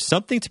 but there's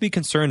something to be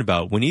concerned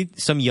about. We need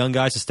some young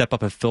guys to step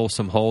up and fill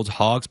some holes,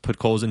 Hogs,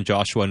 Podkolzin,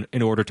 Joshua,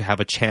 in order to have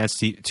a chance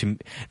to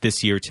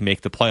this year to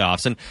make the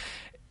playoffs. And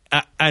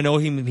I know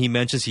he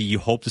mentions you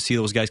hope to see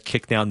those guys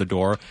kick down the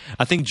door.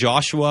 I think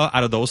Joshua,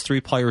 out of those 3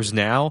 players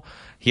now,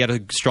 he had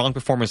a strong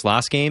performance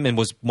last game and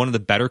was one of the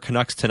better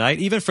Canucks tonight.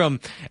 Even from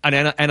an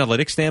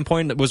analytics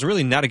standpoint, it was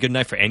really not a good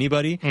night for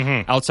anybody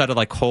outside of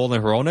like Cole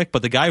and Hronek.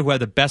 But the guy who had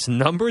the best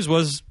numbers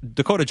was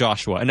Dakota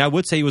Joshua. And I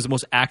would say he was the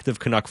most active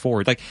Canuck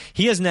forward. Like,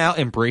 he has now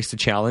embraced the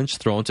challenge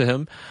thrown to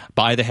him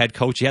by the head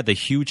coach. He had the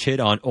huge hit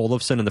on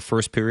Olofsson in the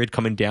first period,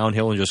 coming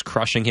downhill and just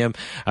crushing him.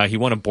 He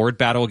won a board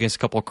battle against a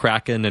couple of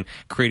Kraken and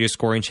created a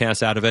scoring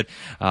chance out of it.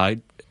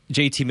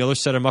 JT Miller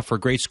set him up for a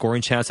great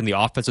scoring chance in the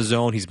offensive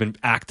zone. He's been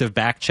active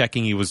back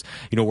checking. He was,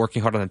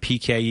 working hard on the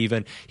PK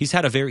even. He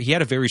had a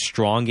very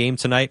strong game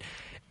tonight,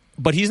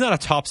 but he's not a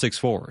top 6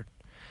 forward.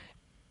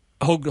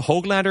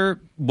 Höglander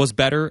was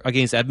better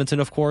against Edmonton,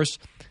 of course,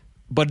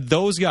 but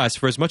those guys,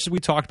 for as much as we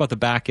talked about the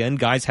back end,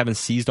 guys haven't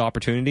seized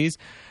opportunities.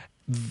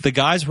 The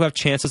guys who have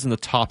chances in the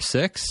top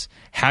 6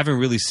 haven't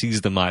really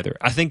seized them either.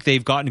 I think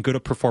they've gotten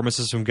good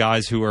performances from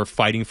guys who are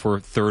fighting for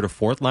 3rd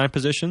or 4th line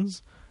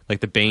positions. Like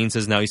the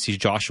Bainses, now you see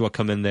Joshua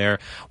come in there.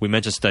 We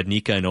mentioned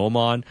Studnicka and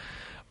Oman.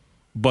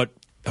 But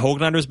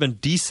Höglander's been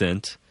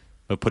decent.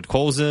 But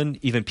Podkolzin,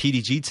 even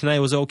PDG tonight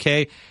was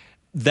okay.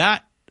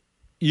 That,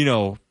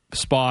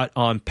 spot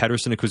on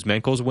Pettersson and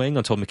Kuzmenko's wing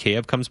until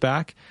Mikheyev comes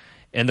back,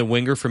 and the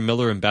winger for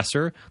Miller and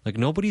Besser, like,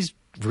 nobody's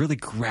really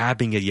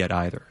grabbing it yet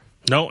either.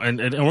 No, and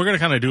we're going to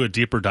kind of do a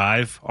deeper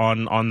dive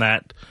on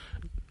that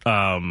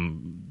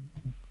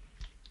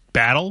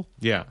battle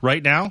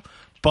right now.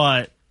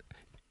 But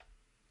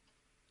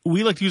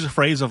we like to use a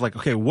phrase of like,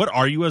 okay, what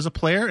are you as a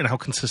player and how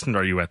consistent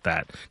are you at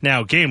that?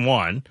 Now, game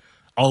 1,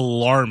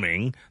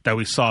 alarming that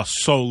we saw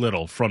so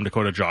little from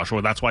Dakota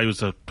Joshua. That's why he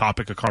was a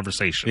topic of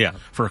conversation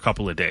for a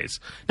couple of days.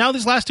 Now,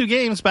 these last 2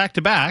 games back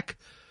to back,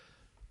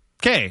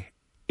 okay,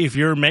 if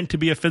you're meant to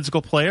be a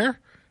physical player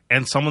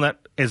and someone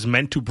that is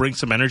meant to bring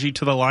some energy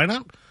to the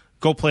lineup,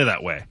 go play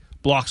that way.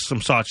 Blocked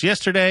some shots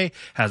yesterday,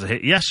 has a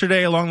hit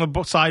yesterday along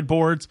the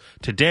sideboards.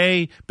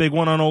 Today, big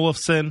one on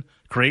Olofsson,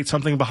 create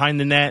something behind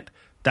the net.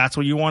 That's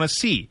what you want to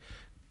see.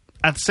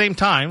 At the same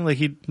time, like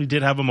he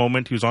did have a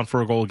moment. He was on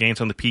for a goal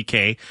against on the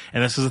PK.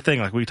 And this is the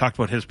thing. Like we talked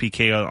about his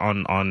PK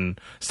on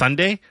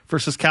Sunday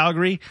versus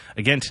Calgary.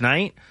 Again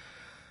tonight.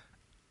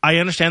 I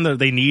understand that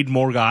they need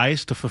more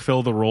guys to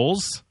fulfill the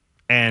roles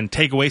and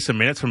take away some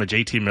minutes from a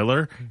JT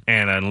Miller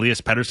and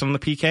Elias Pettersson on the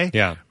PK.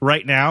 Yeah.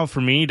 Right now,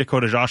 for me,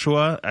 Dakota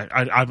Joshua,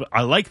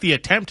 I like the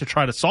attempt to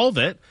try to solve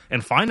it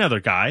and find another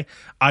guy.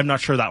 I'm not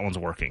sure that one's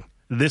working.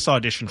 This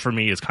audition for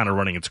me is kind of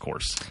running its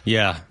course.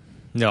 Yeah.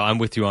 No, I'm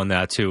with you on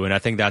that too, and I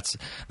think that's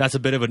a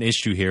bit of an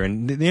issue here.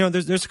 And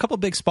there's a couple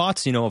big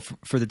spots,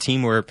 for the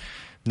team where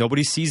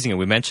nobody's seizing it.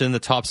 We mentioned the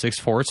top 6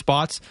 forward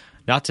spots,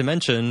 not to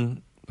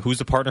mention who's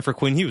the partner for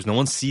Quinn Hughes. No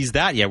one sees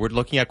that yet. We're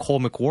looking at Cole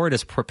McWard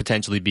as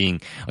potentially being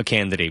a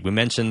candidate. We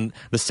mentioned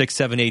the 6,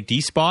 7, 8 D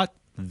spot.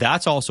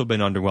 That's also been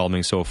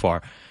underwhelming so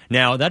far.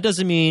 Now, that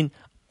doesn't mean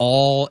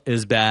all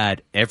is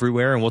bad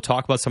everywhere, and we'll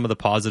talk about some of the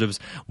positives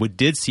we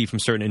did see from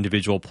certain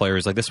individual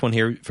players, like this one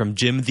here from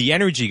Jim, the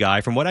energy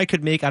guy. From what I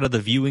could make out of the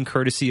viewing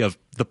courtesy of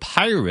the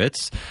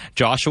Pirates,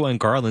 Joshua and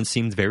Garland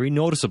seemed very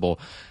noticeable.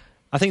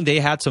 I think they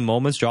had some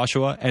moments,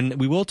 Joshua, and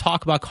we will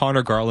talk about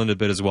Connor Garland a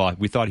bit as well.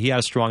 We thought he had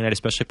a strong night,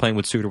 especially playing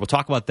with Suter. We'll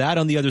talk about that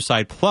on the other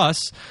side.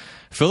 Plus,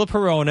 Filip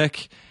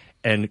Hronek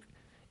and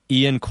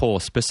Ian Cole,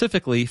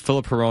 specifically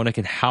Filip Hronek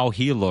and how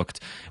he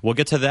looked. We'll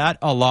get to that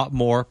a lot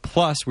more.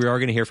 Plus, we are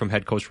going to hear from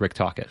head coach Rick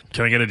Tocchet.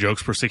 Can I get a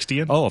jokes per 60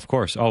 in? Oh, of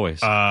course,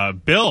 always.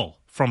 Bill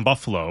from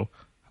Buffalo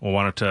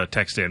wanted to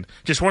text in.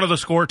 Just one of the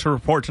score to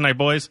report tonight,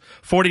 boys.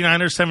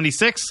 49ers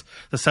 76,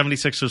 the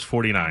 76ers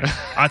 49.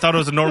 I thought it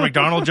was a Norm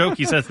Macdonald joke.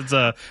 He says it's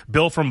a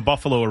Bill from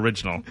Buffalo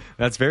original.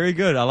 That's very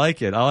good. I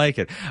like it. All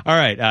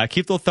right,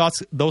 keep those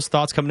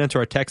thoughts coming into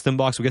our text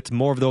inbox. We'll get to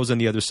more of those on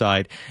the other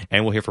side,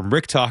 and we'll hear from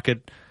Rick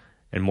Tocchet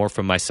and more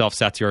from myself,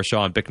 Satyar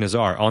Shah, and Bick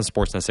Nazar on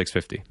Sportsnet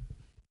 650.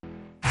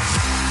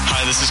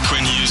 Hi, this is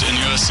Quinn Hughes, and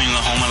you're listening to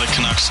the home of the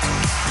Canucks.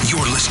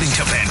 You're listening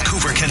to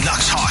Vancouver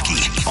Canucks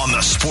hockey on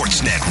the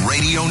Sportsnet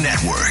Radio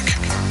Network.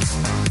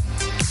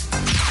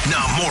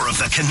 Now more of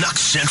the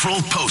Canucks Central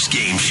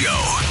postgame show.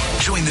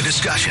 Join the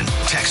discussion.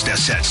 Text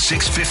us at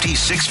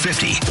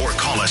 650-650 or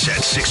call us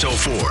at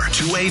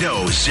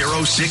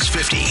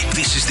 604-280-0650.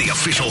 This is the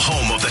official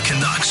home of the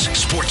Canucks,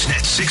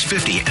 Sportsnet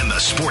 650 and the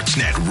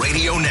Sportsnet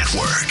Radio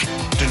Network.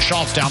 And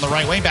Schultz down the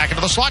right wing, back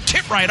into the slot,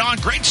 tip right on.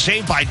 Great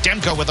save by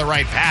Demko with the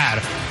right pad.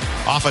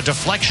 Off a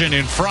deflection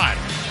in front.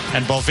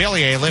 And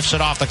Beauvillier lifts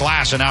it off the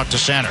glass and out to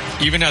center.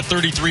 Even at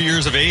 33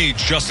 years of age,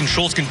 Justin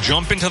Schultz can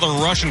jump into the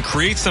rush and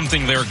create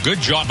something there.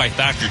 Good job by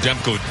Thatcher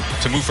Demko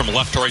to move from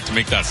left to right to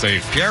make that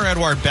save.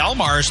 Pierre-Edouard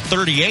Belmar's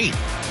 38.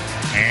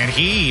 And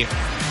he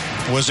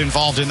was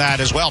involved in that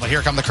as well. But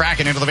here come the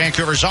Kraken into the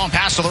Vancouver zone.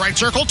 Pass to the right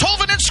circle.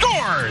 Tolvanen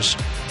scores!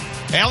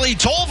 Eeli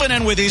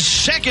Tolvanen, with his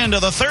second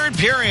of the third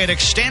period,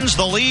 extends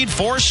the lead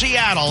for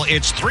Seattle.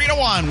 It's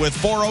 3-1 with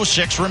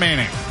 4:06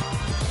 remaining.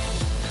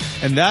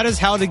 And that is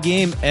how the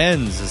game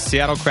ends. The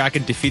Seattle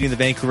Kraken defeating the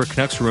Vancouver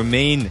Canucks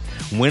remain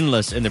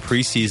winless in the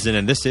preseason.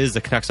 And this is the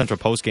Canucks Central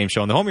Postgame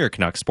Show on the home of your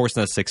Canucks,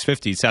 Sportsnet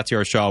 650.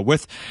 Satyar Shah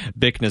with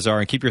Bick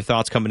Nazar. And keep your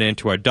thoughts coming in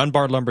to our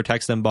Dunbar Lumber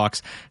text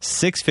inbox,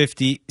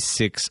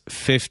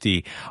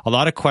 650-650. A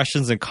lot of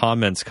questions and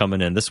comments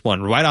coming in. This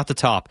one, right off the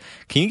top.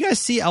 Can you guys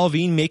see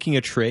Alvin making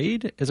a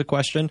trade is a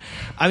question.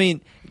 I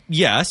mean,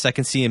 yes, I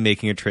can see him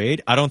making a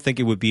trade. I don't think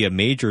it would be a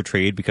major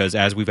trade because,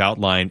 as we've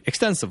outlined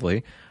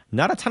extensively,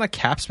 not a ton of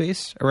cap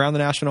space around the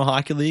National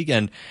Hockey League.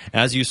 And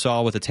as you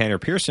saw with the Tanner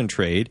Pearson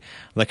trade,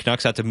 the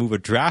Canucks had to move a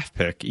draft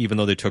pick, even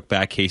though they took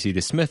back Casey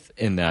DeSmith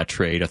in that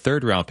trade, a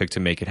third-round pick to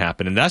make it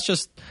happen. And that's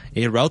just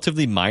a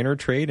relatively minor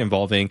trade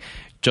involving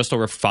just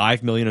over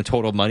 $5 million in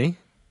total money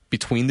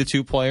between the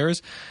two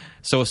players.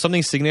 So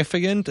something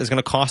significant is going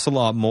to cost a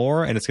lot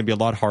more, and it's going to be a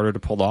lot harder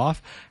to pull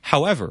off.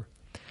 However,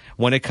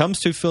 when it comes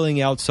to filling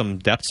out some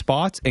depth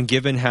spots, and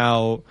given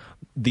how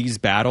these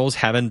battles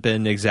haven't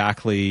been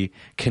exactly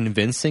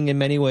convincing in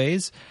many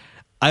ways,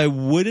 I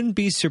wouldn't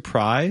be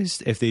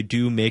surprised if they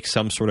do make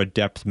some sort of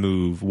depth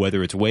move,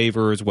 whether it's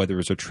waivers, whether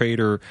it's a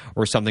trader,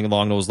 or something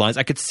along those lines.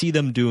 I could see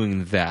them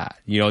doing that.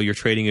 You know, you're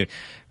trading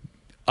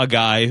a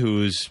guy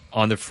who's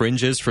on the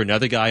fringes for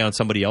another guy on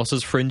somebody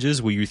else's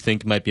fringes where you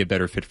think might be a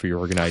better fit for your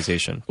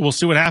organization. We'll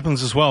see what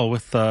happens as well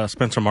with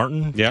Spencer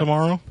Martin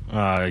tomorrow.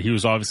 He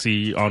was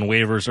obviously on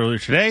waivers earlier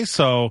today,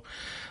 so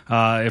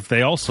if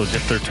they also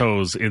dip their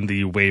toes in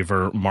the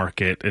waiver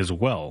market as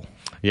well.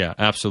 Yeah,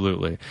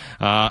 absolutely.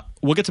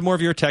 We'll get to more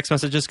of your text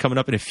messages coming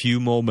up in a few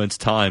moments'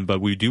 time,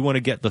 but we do want to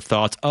get the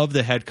thoughts of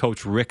the head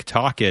coach, Rick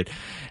Tocchet.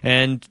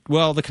 And,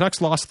 well, the Canucks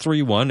lost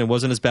 3-1. It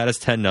wasn't as bad as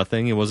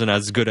 10-0. It wasn't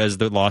as good as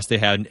the loss they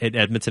had in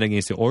Edmonton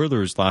against the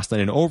Oilers last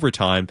night in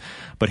overtime.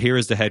 But here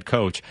is the head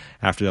coach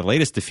after the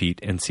latest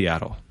defeat in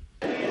Seattle.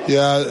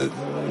 Yeah,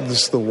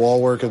 the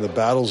wall work and the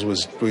battles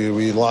was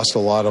we lost a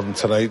lot of them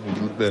tonight,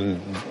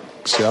 and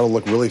Seattle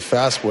looked really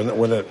fast when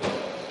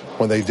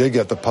they did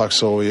get the puck.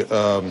 So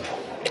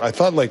I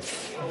thought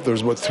there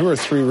was 2 or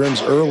 3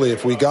 rims early.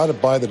 If we got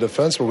it by the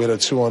defenseman, we had a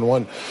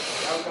 2-on-1.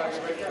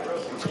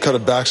 Kind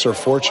of backs our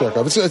forecheck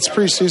up. It's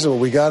preseason, but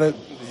we got to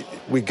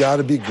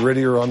be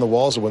grittier on the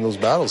walls to win those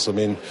battles. I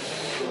mean,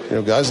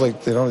 guys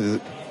like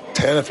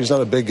Tanev, he's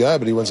not a big guy,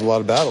 but he wins a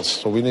lot of battles.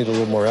 So we need a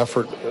little more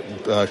effort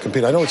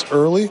compete. I know it's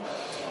early,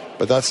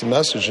 but that's the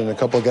message. And a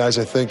couple of guys,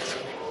 I think,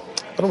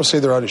 I don't want to say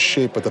they're out of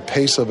shape, but the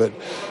pace of it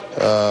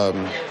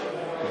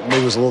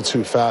maybe was a little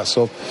too fast.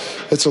 So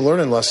it's a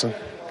learning lesson,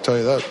 I'll tell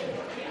you that.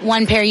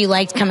 One pair you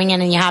liked coming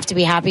in and you have to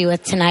be happy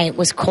with tonight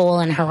was Cole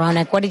and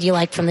Hronek. What did you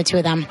like from the two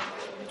of them?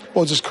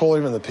 Well, just Cole,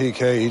 even the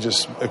PK, he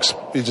just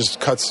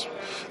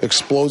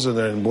explodes in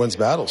there and wins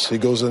battles. He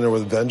goes in there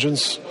with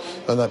vengeance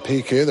on that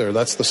PK there.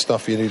 That's the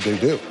stuff you need to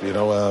do,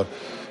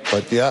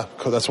 But, yeah,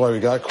 that's why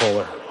we got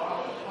Kohler.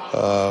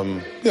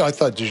 I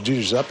thought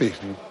Giuseppe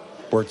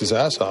worked his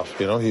ass off.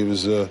 He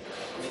was good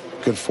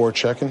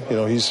forechecking.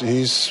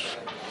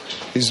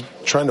 He's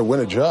trying to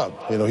win a job.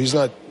 He's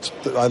not.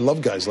 I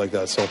love guys like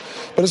that. So,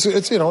 but it's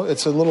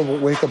it's a little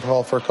wake up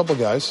call for a couple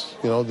guys.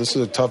 This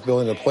is a tough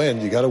building to play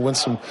in. You got to win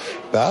some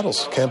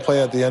battles. Can't play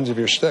at the end of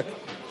your stick.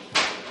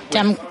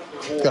 Yeah.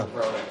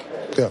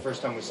 The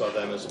first time we saw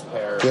them as a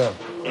pair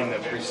in the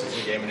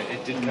preseason game, and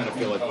it did kind of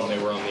feel like when they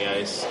were on the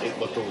ice, it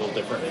looked a little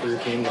different for your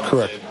team.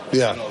 Correct.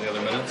 Yeah. All the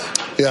other minutes.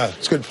 Yeah,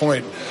 it's a good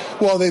point.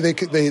 Well,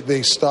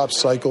 they stop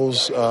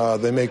cycles.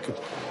 They make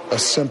a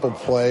simple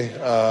play.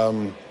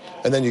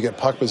 And then you get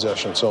puck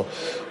possession. So,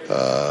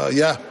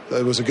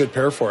 it was a good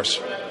pair for us.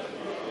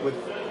 With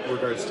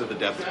regards to the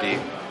depth deep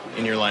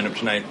in your lineup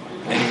tonight,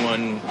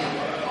 anyone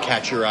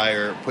catch your eye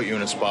or put you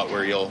in a spot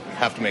where you'll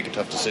have to make a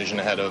tough decision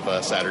ahead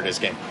of Saturday's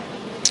game?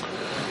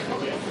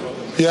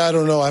 Yeah, I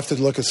don't know. I have to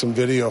look at some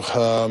video.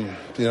 A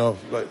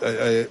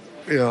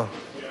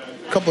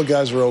couple of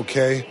guys were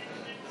okay.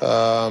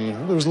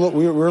 Some guys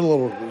were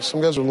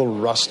a little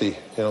rusty.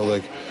 Had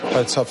a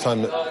tough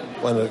time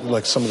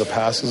on some of the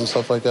passes and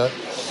stuff like that.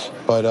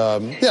 But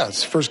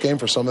it's the first game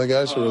for some of the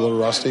guys who are a little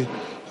rusty.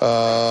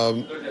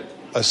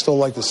 I still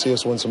like to see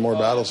us win some more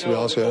battles, to be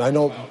honest with you. And I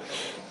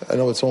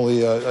know it's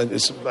only.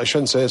 I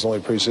shouldn't say it's only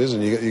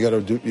preseason. You got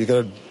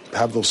to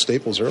have those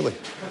staples early.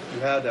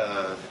 You had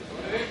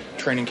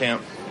training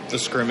camp, the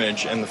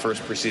scrimmage, and the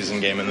first preseason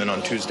game, and then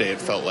on Tuesday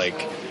it felt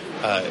like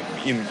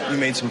you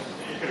made some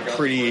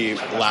pretty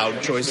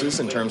loud choices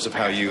in terms of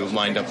how you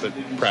lined up at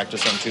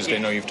practice on Tuesday. I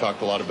know you've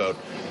talked a lot about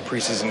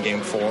preseason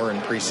game 4 and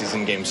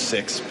preseason game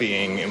 6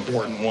 being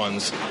important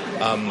ones.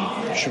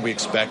 Should we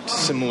expect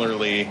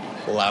similarly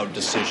loud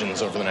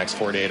decisions over the next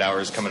 48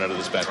 hours coming out of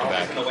this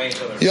back-to-back?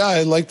 Yeah,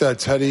 I like that.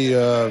 Teddy,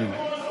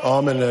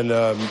 Almond,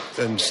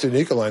 and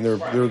Stanika line. They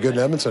were good in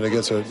Edmonton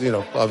against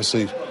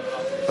obviously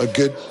a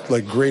good,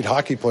 great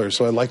hockey player.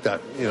 So I like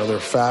that. They're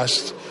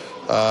fast.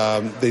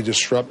 They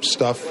disrupt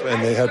stuff,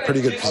 and they had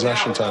pretty good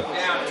possession time.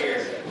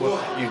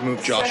 You've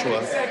moved Joshua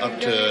up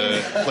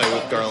to play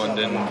with Garland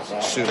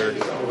and Suter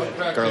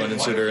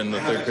in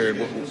the third period.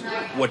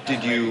 What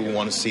did you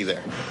want to see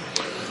there?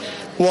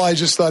 Well, I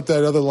just thought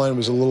that other line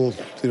was a little,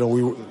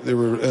 they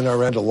were in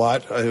our end a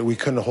lot. We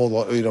couldn't hold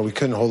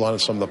on to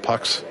some of the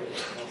pucks,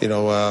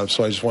 so I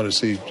just wanted to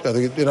see.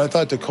 I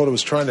thought Dakota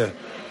was trying to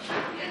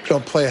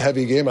play a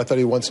heavy game. I thought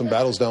he won some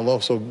battles down low,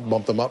 so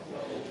bumped them up.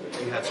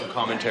 You had some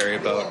commentary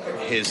about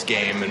his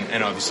game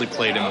and obviously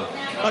played him,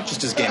 not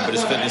just his game, but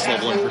his fitness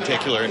level in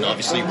particular, and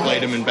obviously you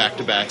played him in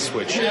back-to-backs,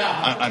 which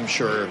I'm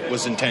sure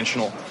was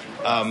intentional.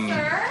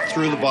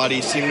 Through the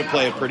body, seemed to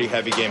play a pretty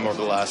heavy game over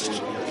the last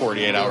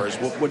 48 hours.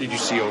 What did you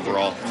see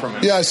overall from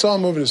him? Yeah, I saw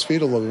him moving his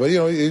feet a little bit. He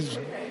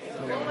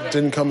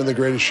didn't come in the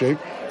greatest shape.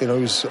 He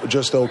was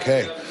just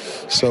okay.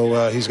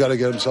 So he's got to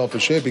get himself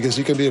in shape because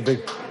he can be a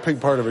big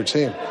part of our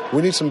team.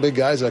 We need some big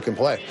guys that can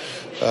play.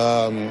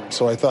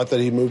 So I thought that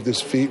he moved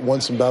his feet,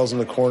 won some battles in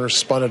the corner,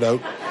 spun it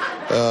out.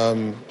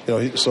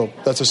 So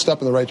that's a step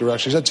in the right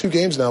direction. He's had 2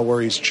 games now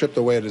where he's chipped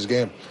away at his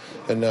game.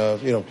 And,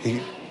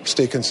 he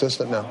stayed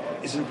consistent now.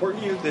 Is it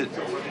important to you that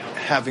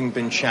having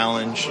been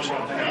challenged,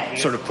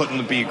 sort of put in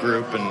the B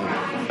group, and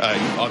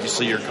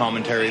obviously your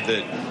commentary,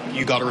 that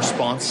you got a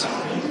response?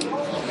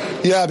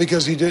 Yeah,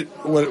 because he did.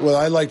 What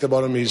I liked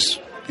about him, he's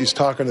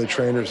talking to the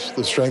trainers,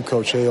 the strength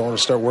coach. Hey, I want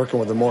to start working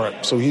with him more.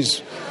 So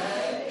he's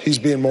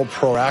being more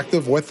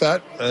proactive with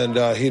that, and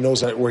he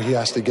knows where he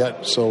has to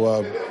get.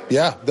 So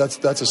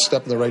that's a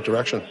step in the right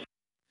direction.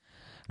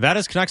 That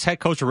is Canucks head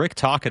coach Rick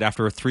Tocchet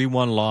after a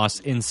 3-1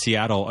 loss in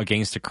Seattle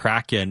against the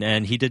Kraken,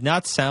 and he did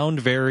not sound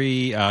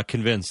very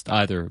convinced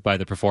either by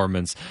the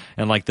performance.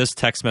 And like this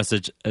text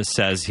message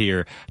says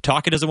here,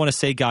 Tocchet doesn't want to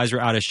say guys are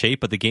out of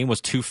shape, but the game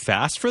was too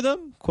fast for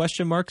them? ?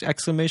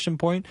 Exclamation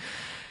point.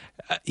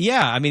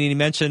 Yeah, I mean, he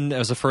mentioned it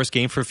was the first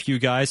game for a few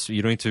guys, so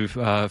you don't need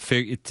to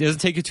it doesn't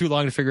take you too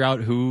long to figure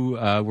out who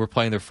were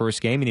playing their first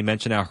game, and he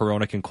mentioned how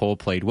Hronek and Cole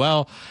played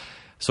well.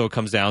 So it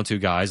comes down to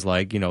guys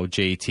like,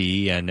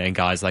 JT and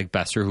guys like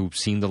Besser who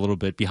seemed a little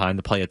bit behind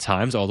the play at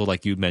times, although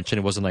like you mentioned,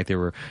 it wasn't like they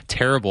were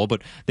terrible,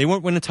 but they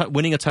weren't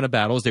winning a ton of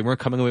battles. They weren't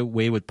coming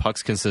away with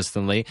pucks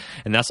consistently,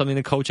 and that's something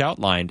the coach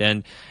outlined.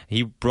 And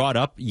he brought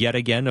up yet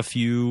again a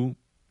few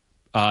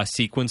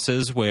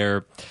sequences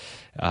where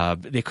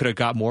they could have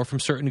got more from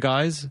certain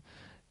guys,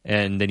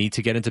 and they need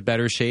to get into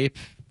better shape.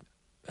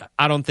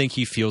 I don't think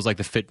he feels like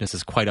the fitness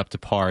is quite up to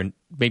par,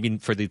 maybe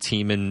for the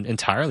team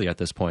entirely at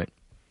this point.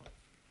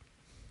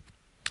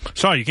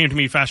 Sorry, you came to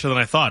me faster than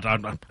I thought.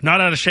 I'm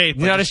not out of shape.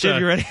 You're not out of shape,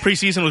 you ready?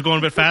 Preseason was going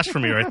a bit fast for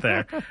me right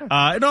there.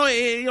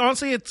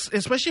 Honestly, it's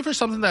especially for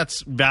something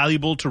that's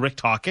valuable to Rick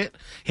Tocchet,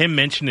 him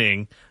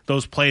mentioning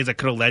those plays that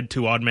could have led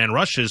to odd man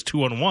rushes,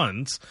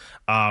 2-on-1s.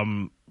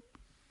 I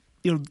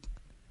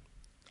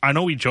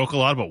know we joke a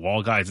lot about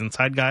wall guys,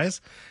 inside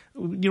guys.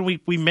 We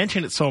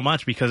mention it so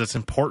much because it's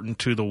important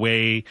to the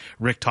way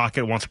Rick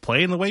Tocchet wants to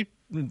play and the way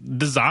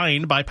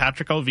designed by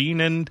Patrick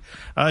Allvin and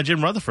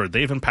Jim Rutherford.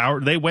 They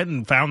went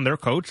and found their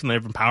coach and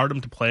they've empowered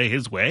him to play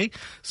his way.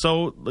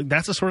 So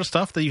that's the sort of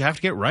stuff that you have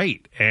to get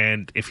right.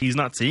 And if he's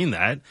not seeing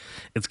that,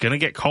 it's going to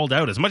get called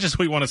out. As much as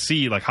we want to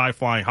see like high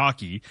flying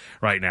hockey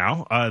right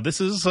now,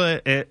 this is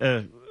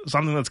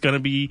something that's going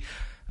to be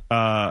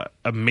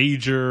a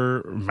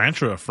major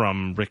mantra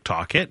from Rick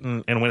Tocchet,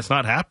 and when it's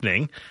not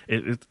happening,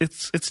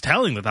 it's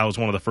telling that was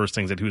one of the first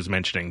things that he was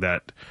mentioning,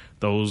 that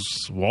those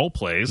wall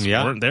plays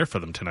weren't there for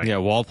them tonight. Yeah,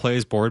 wall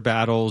plays, board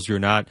battles, you're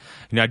not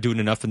doing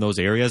enough in those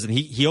areas, and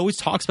he always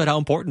talks about how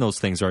important those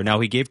things are. Now,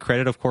 he gave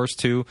credit, of course,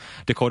 to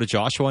Dakota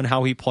Joshua and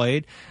how he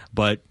played,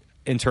 but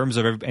in terms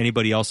of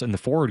anybody else in the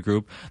forward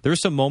group, there's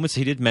some moments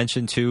he did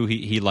mention too.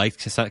 He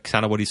liked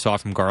kind of what he saw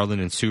from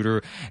Garland and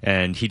Suter,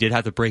 and he did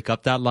have to break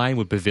up that line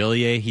with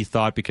Beauvillier, he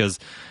thought, because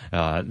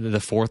the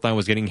fourth line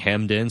was getting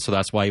hemmed in, so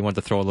that's why he wanted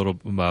to throw a little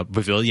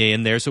Beauvillier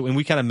in there. So, and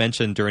we kind of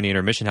mentioned during the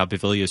intermission how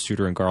Beauvillier,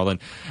 Suter, and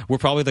Garland were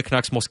probably the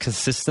Canucks' most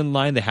consistent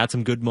line. They had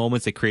some good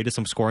moments. They created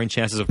some scoring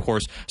chances, of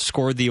course,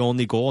 scored the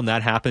only goal, and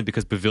that happened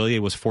because Beauvillier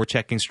was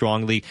forechecking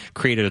strongly,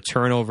 created a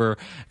turnover,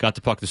 got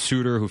the puck to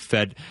Suter, who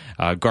fed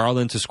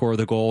Garland to score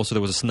the goal. So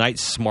there was a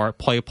nice, smart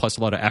play plus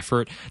a lot of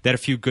effort. They had a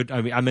few good.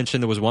 I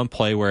mentioned there was one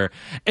play where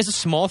it's a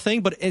small thing,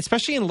 but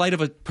especially in light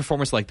of a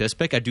performance like this,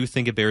 Bick, I do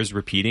think it bears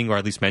repeating, or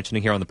at least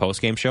mentioning here on the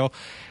postgame show.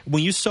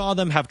 When you saw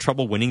them have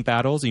trouble winning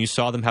battles, and you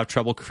saw them have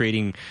trouble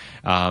creating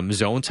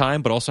zone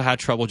time, but also had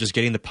trouble just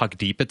getting the puck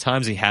deep at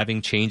times and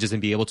having changes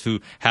and be able to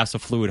have some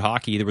fluid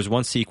hockey. There was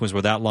one sequence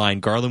where that line,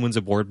 Garland wins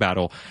a board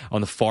battle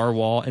on the far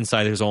wall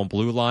inside his own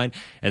blue line,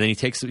 and then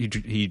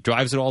he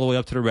drives it all the way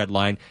up to the red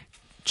line,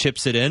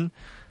 chips it in.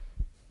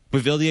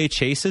 Beauvillier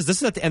chases.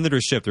 This is at the end of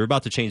their shift. They're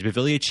about to change.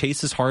 Beauvillier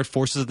chases hard,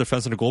 forces the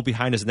defense on the goal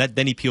behind us, and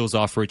then he peels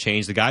off for a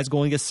change. The guy's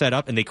going to get set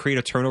up, and they create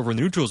a turnover in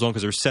the neutral zone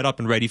because they're set up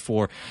and ready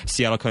for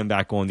Seattle coming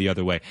back going the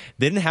other way.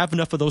 They didn't have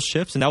enough of those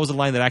shifts, and that was a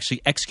line that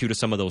actually executed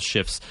some of those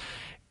shifts.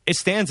 It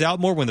stands out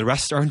more when the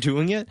rest aren't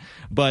doing it,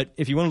 but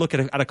if you want to look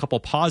at a couple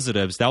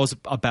positives, that was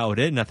about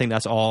it, and I think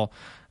that's all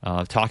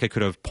Tocchet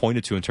could have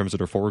pointed to in terms of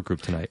their forward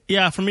group tonight.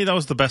 Yeah, for me, that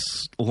was the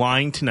best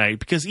line tonight,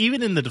 because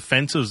even in the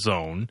defensive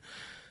zone,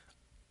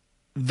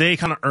 they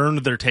kind of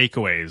earned their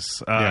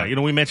takeaways.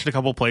 We mentioned a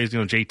couple of plays,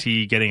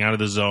 JT getting out of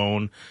the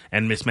zone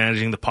and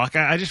mismanaging the puck.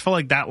 I just felt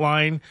like that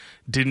line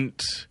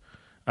didn't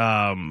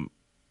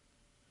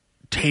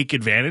take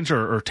advantage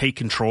or take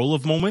control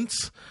of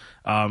moments.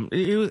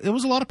 It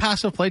was a lot of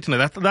passive play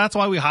tonight. That's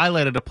why we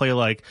highlighted a play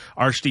like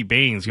Archie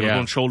Baines,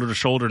 going shoulder to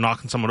shoulder,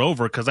 knocking someone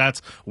over, because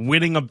that's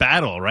winning a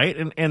battle, right?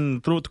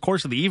 And throughout the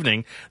course of the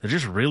evening, there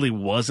just really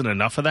wasn't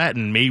enough of that.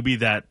 And maybe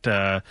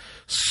that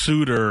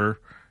Suter,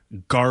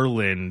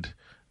 Garland,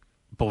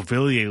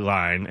 Beauvillier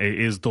line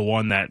is the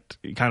one that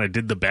kind of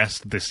did the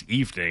best this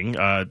evening.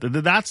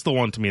 That's the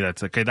one to me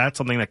that's okay. That's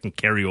something that can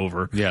carry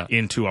over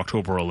into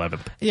October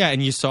 11th. Yeah,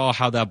 and you saw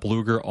how that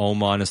Bluger,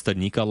 Oman, and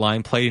Studnicka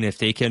line played, and if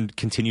they can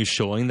continue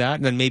showing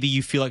that, then maybe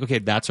you feel like, okay,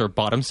 that's our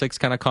bottom six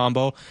kind of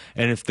combo.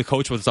 And if the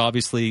coach was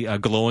obviously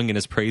glowing in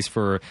his praise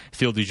for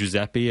Phil Di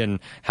Giuseppe and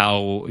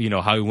how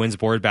he wins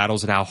board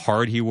battles and how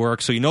hard he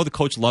works, so the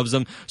coach loves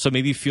him. So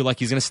maybe you feel like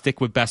he's going to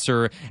stick with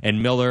Besser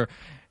and Miller,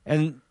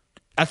 and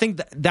I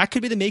think that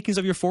could be the makings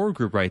of your forward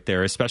group right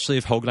there, especially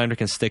if Höglander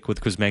can stick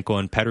with Kuzmenko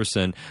and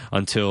Pettersson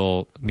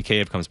until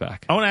Mikheyev comes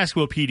back. I want to ask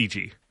you about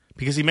PDG,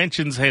 because he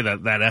mentions,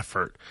 that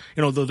effort.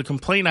 The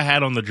complaint I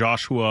had on the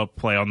Joshua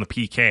play on the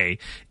PK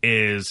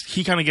is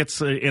he kind of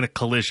gets in a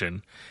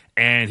collision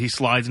and he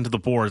slides into the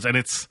boards, and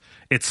it's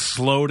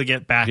slow to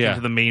get back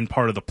into the main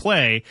part of the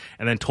play,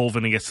 and then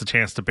Tolvanen gets the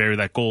chance to bury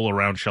that goal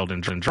around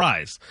Sheldon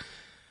Dries.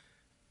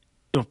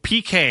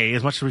 PK,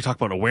 as much as we talk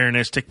about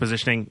awareness, stick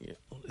positioning,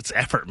 it's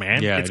effort,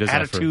 man. Yeah, it's it is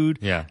attitude,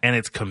 effort. and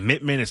it's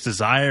commitment, it's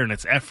desire, and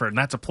it's effort, and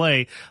that's a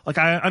play. Like,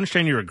 I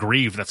understand you're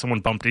aggrieved that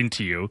someone bumped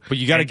into you, but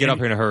you got to get up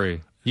here in a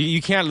hurry.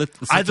 You can't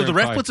either the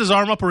ref puts his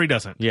arm up or he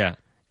doesn't. Yeah.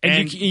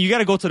 And you got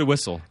to go to the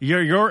whistle.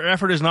 Your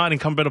effort is not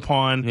incumbent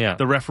upon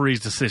the referee's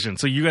decision,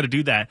 so you got to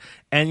do that.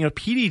 And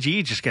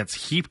PDG just gets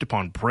heaped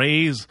upon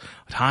praise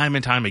time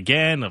and time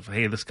again of,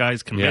 hey, this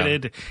guy's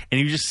committed, and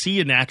you just see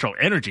a natural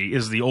energy.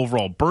 Is the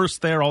overall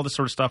burst there? All this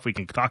sort of stuff. We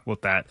can talk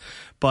about that,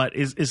 but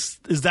is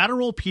that a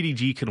role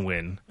PDG can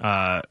win?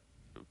 A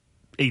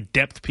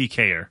depth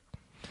PKer.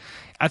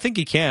 I think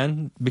he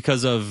can,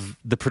 because of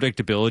the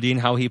predictability in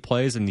how he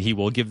plays, and he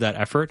will give that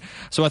effort.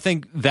 So I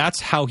think that's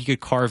how he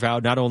could carve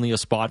out not only a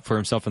spot for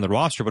himself in the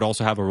roster, but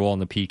also have a role in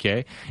the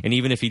PK. And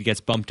even if he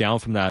gets bumped down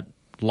from that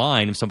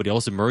line, if somebody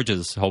else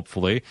emerges,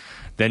 hopefully,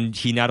 then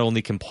he not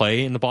only can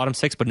play in the bottom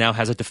six, but now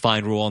has a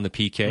defined role on the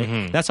PK.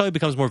 Mm-hmm. That's how he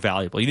becomes more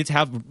valuable. You need to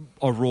have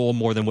a role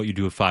more than what you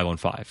do at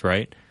 5-on-5,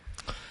 right?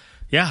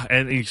 Yeah,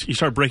 and you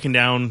start breaking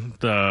down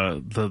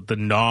the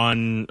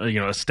non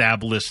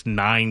established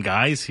 9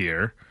 guys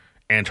here,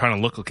 and trying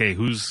to look, okay,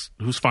 who's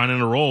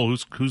finding a role,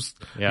 who's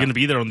going to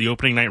be there on the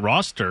opening night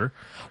roster.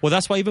 Well,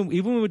 that's why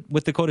even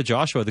with Dakota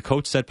Joshua, the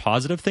coach said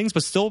positive things,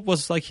 but still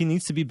was like he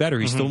needs to be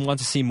better. He still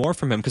wants to see more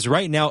from him, because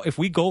right now, if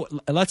we go,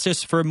 let's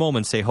just for a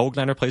moment say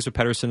Höglander plays with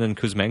Pettersson and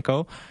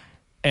Kuzmenko,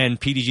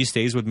 and PDG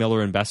stays with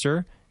Miller and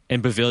Besser,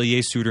 and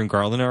Beauvillier, Suter, and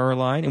Garland are our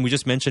line, and we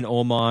just mentioned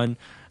Oman,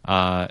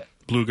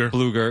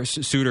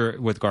 Bluger, Suter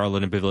with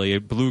Garland and Beauvillier,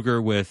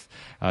 Bluger with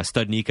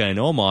Studnicka and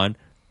Oman.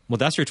 Well,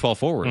 that's your 12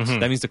 forwards.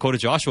 That means Dakota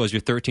Joshua is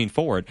your 13th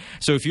forward.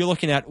 So if you're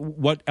looking at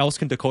what else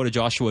can Dakota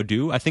Joshua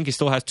do, I think he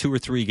still has 2 or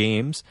 3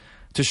 games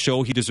to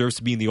show he deserves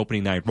to be in the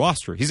opening night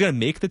roster. He's going to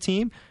make the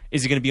team.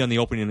 Is he going to be on the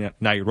opening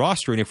night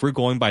roster? And if we're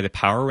going by the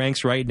power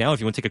ranks right now, if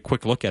you want to take a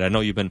quick look at it, I know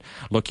you've been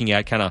looking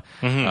at kind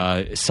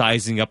of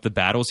sizing up the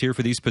battles here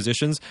for these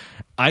positions.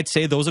 I'd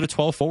say those are the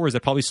 12 forwards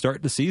that probably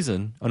start the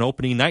season on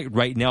opening night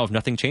right now if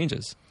nothing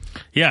changes.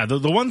 Yeah, the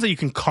ones that you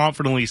can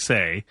confidently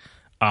say,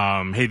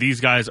 hey, these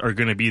guys are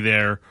going to be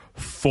there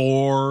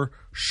for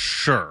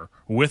sure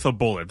with a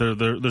bullet.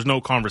 There's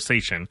no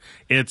conversation.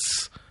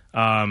 It's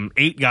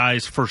 8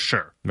 guys for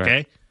sure.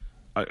 Okay,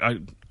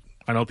 right.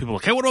 I know people are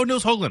like, hey, what about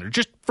Nils Höglander?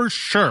 Just for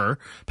sure,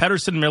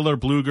 Pettersson, Miller,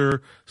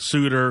 Bluger,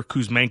 Suter,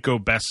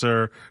 Kuzmenko,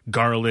 Besser,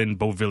 Garland,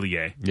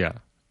 Beauvillier. Yeah.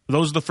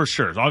 Those are the for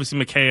sure.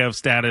 Obviously, Mikheyev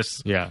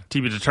status to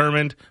be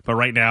determined, but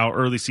right now,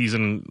 early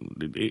season,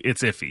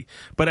 it's iffy.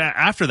 But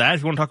after that,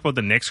 if you want to talk about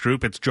the next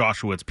group, it's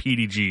Joshua, it's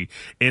PDG,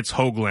 it's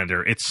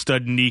Höglander, it's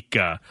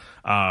Studnicka.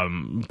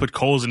 Put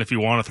Coles in if you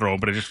want to throw him,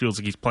 but it just feels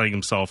like he's playing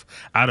himself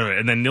out of it.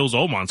 And then Nils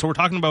Oman. So we're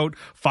talking about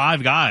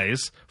 5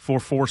 guys for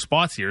 4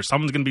 spots here.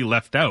 Someone's going to be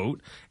left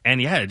out.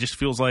 And yeah, it just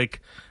feels like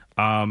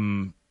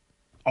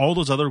all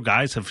those other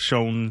guys have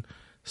shown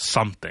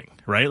something,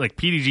 right? Like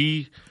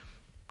PDG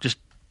just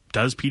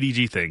does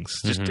PDG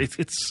things. Just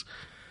it's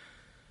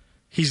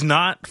he's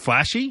not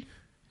flashy.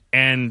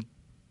 And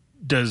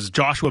does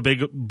Joshua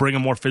bring a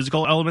more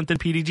physical element than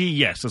PDG?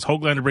 Yes. Does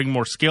Höglander bring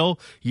more skill?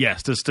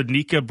 Yes. Does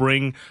Studnicka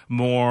bring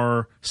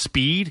more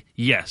speed?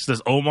 Yes. Does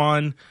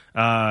Oman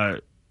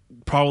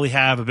probably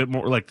have a bit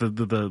more like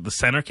the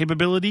center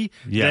capability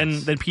than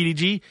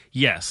PDG?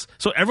 Yes.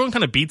 So everyone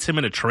kind of beats him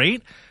in a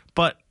trait,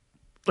 but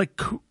like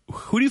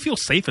who do you feel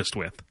safest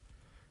with?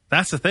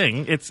 That's the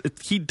thing. It's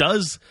he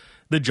does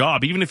the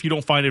job, even if you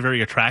don't find it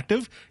very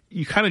attractive.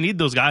 You kind of need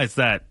those guys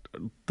that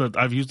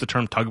I've used the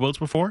term tugboats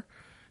before.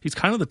 He's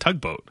kind of the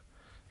tugboat,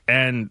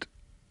 and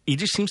he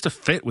just seems to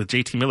fit with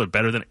JT Miller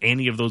better than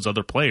any of those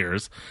other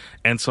players.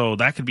 And so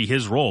that could be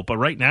his role. But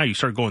right now you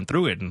start going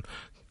through it, and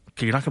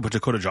you're not going to put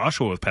Dakota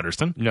Joshua with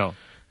Pettersson. No.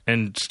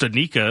 And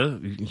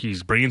Studnicka,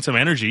 he's bringing some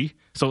energy.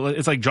 So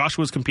it's like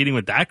Joshua's competing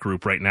with that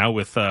group right now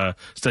with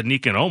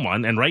Studnicka and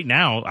Oman. And right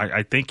now,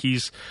 I think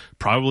he's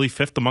probably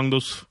fifth among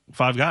those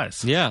 5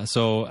 guys. Yeah,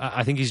 so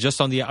I think he's just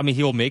on the... I mean,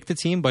 he'll make the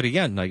team, but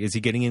again, like, is he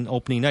getting in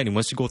opening night? And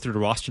once you go through the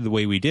roster the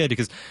way we did,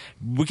 because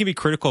we can be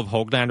critical of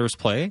Höglander's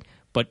play,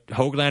 but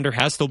Höglander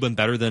has still been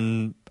better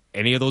than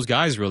any of those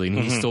guys, really. And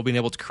he's still been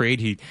able to create.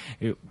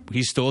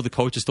 He's still... The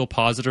coach is still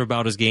positive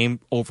about his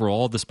game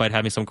overall, despite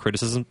having some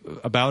criticism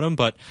about him,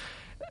 but...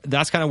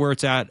 That's kind of where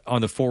it's at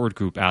on the forward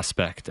group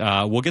aspect.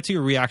 We'll get to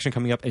your reaction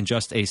coming up in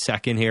just a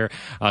second here.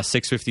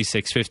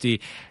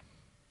 650.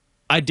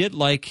 I did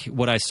like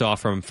what I saw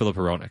from Filip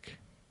Hronek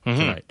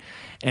tonight.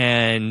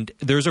 And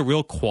there's a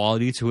real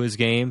quality to his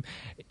game.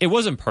 It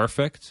wasn't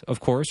perfect, of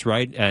course,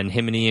 right? And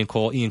him and Ian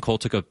Cole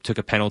took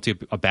a penalty,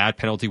 a bad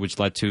penalty, which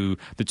led to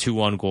the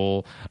 2-1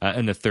 goal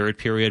in the third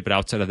period. But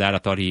outside of that, I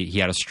thought he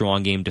had a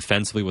strong game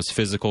defensively, was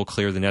physical,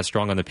 clear the net,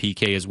 strong on the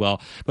PK as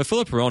well. But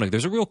Filip Hronek,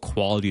 there's a real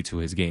quality to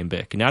his game,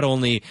 Vic. Not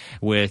only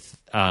with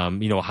how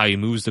he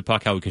moves the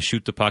puck, how he can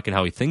shoot the puck, and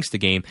how he thinks the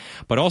game,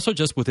 but also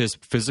just with his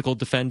physical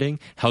defending,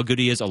 how good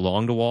he is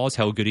along the walls,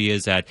 how good he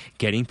is at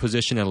getting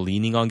position and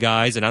leaning on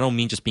guys. And I don't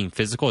mean just being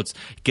physical; it's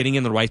getting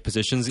in the right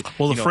positions.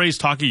 Well, the phrase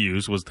Taki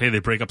used was, "Hey, they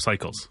break up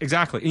cycles."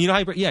 Exactly.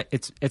 And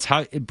it's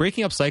how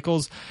breaking up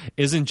cycles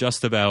isn't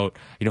just about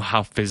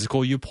how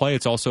physical you play;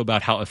 it's also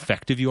about how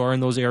effective you are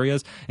in those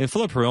areas. And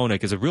Filip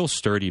Hronek is a real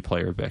sturdy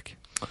player, Vic.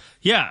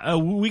 Yeah,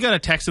 we got a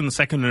text in the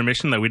second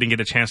intermission that we didn't get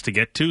a chance to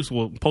get to, so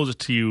we'll pose it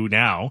to you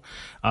now.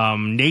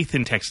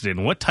 Nathan texted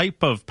in, what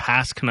type of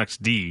past Canucks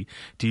D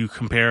do you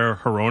compare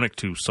Hronek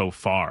to so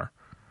far?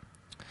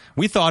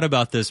 We thought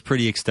about this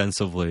pretty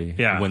extensively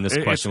when this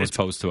question was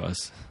posed to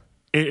us.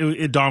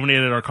 It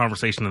dominated our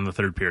conversation in the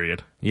third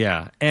period.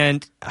 Yeah,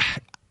 and...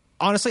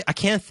 honestly, I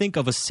can't think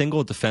of a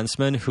single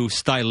defenseman who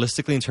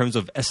stylistically, in terms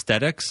of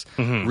aesthetics,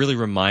 really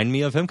remind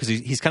me of him, because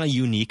he's kind of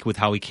unique with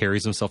how he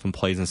carries himself and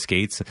plays and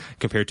skates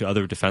compared to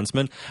other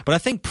defensemen. But I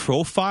think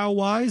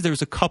profile-wise,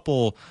 there's a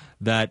couple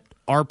that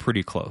are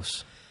pretty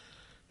close.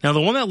 Now,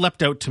 the one that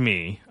leapt out to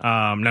me,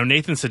 now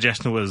Nathan's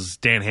suggestion was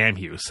Dan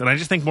Hamhuis, and I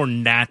just think more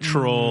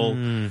natural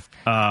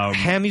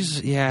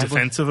Hamhuis,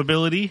 defensive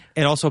ability.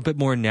 And also a bit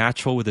more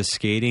natural with his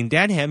skating.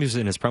 Dan Hamhuis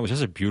in his prime was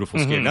just a beautiful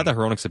skater. Not that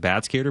Hronek's a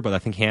bad skater, but I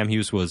think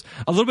Hamhuis was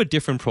a little bit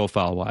different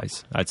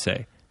profile-wise, I'd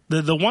say.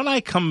 The one I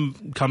come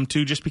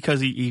to just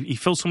because he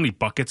fills so many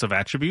buckets of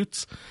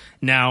attributes.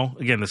 Now,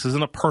 again, this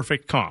isn't a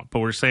perfect comp, but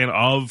we're saying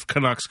of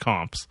Canucks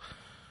comps.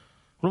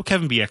 What about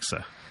Kevin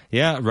Bieksa?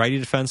 Yeah, righty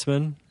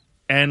defenseman.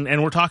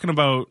 And we're talking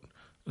about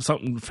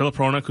something Filip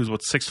Hronek, who's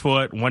 6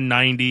 foot,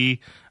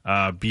 190,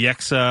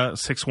 Bieksa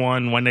 6'1",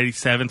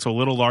 197, so a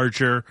little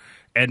larger,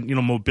 and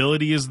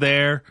mobility is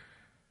there.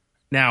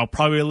 Now,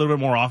 probably a little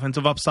bit more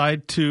offensive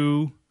upside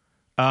to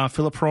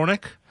Filip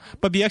Hronek.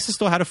 But Bieksa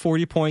still had a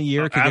 40-point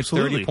year, could get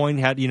 30-point,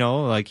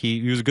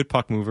 he was a good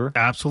puck mover.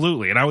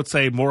 Absolutely. And I would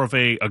say more of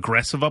a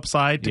aggressive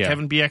upside to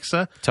Kevin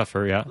Bieksa.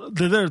 Tougher, yeah.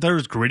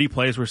 There's gritty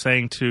plays we're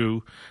saying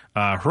to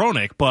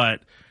Hronek,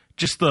 but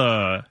just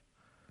the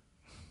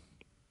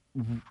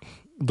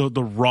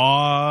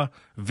raw,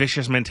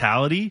 vicious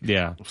mentality,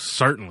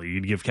 certainly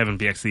you'd give Kevin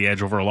Bieksa the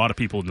edge over a lot of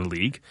people in the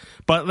league.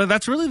 But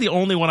that's really the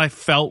only one I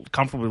felt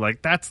comfortably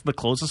like, that's the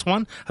closest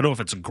one. I don't know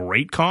if it's a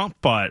great comp,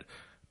 but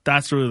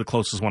that's really the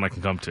closest one I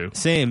can come to.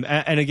 Same.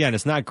 And again,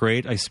 it's not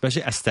great,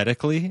 especially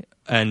aesthetically.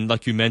 And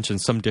like you mentioned,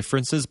 some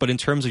differences. But in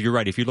terms of, you're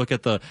right, if you look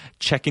at the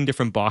checking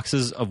different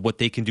boxes of what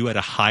they can do at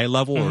a high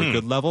level or a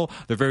good level,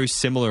 they're very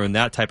similar in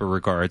that type of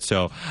regard.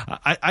 So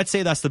I'd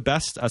say that's the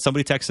best.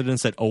 Somebody texted in and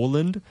said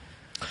Oland.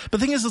 But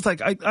the thing is, it's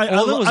like,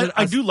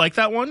 I do like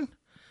that one.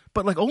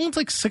 But Olin's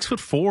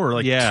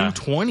 6'4",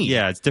 220.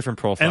 Yeah, it's different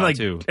profile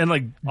too. And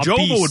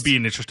Jovo would be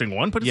an interesting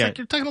one, but it's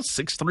you're talking about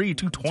 6'3",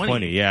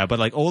 220. Yeah,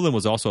 but Olin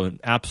was also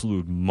an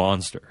absolute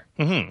monster.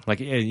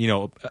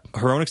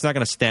 Hronek's not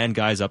going to stand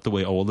guys up the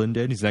way Olin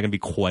did. He's not going to be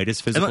quite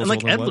as physical as Olin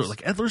Edler. was.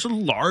 Edler's a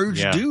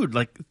large dude.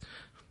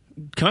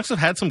 Canucks have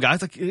had some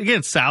guys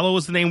again, Salo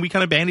is the name we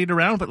kind of bandied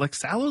around, but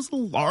Salo's a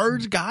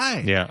large guy.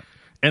 Yeah,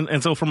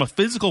 and so from a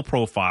physical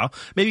profile,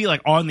 maybe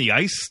on the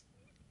ice,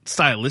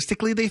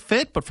 stylistically they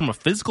fit, but from a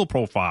physical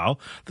profile,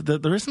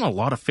 there isn't a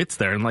lot of fits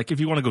there. And if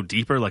you want to go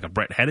deeper, a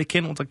Brett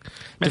Hedican, it's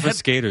different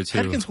skater too.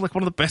 Hedican's one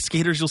of the best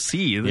skaters you'll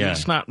see. They're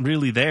just not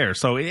really there.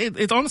 So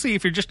it's honestly,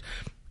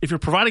 if you're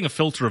providing a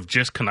filter of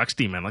just Canucks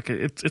D, man,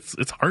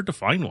 it's hard to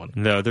find one.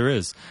 No, there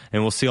is.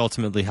 And we'll see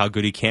ultimately how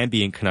good he can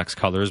be in Canucks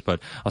colors, but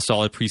a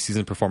solid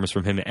preseason performance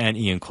from him and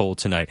Ian Cole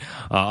tonight.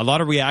 A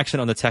lot of reaction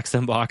on the text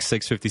inbox,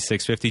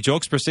 650.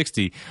 Jokes per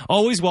 60.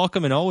 Always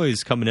welcome and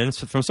always coming in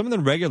from some of the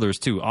regulars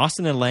too.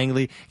 Austin and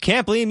Langley.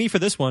 Can't blame me for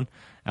this one.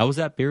 I was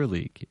at Beer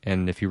League,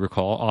 and if you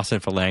recall, Austin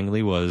for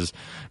Langley was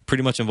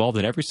pretty much involved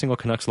in every single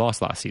Canucks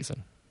loss last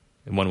season.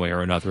 in one way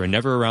or another, and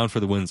never around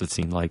for the wins, it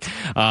seemed like.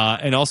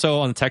 And also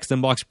on the text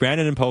inbox,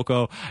 Brandon and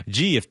Poco,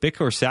 gee, if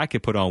Bick or Sack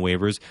get put on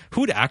waivers,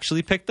 who'd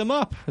actually pick them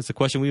up? That's a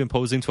question we've been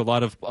posing to a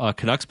lot of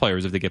Canucks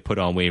players if they get put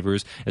on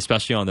waivers,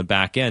 especially on the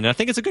back end. And I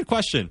think it's a good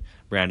question,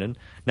 Brandon.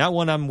 Not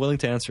one I'm willing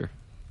to answer,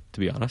 to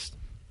be honest.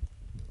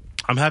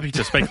 I'm happy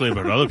to speculate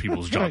about other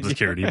people's job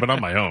security, but not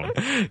my own.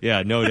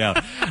 Yeah, no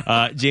doubt.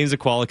 James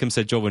Aqualicum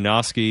said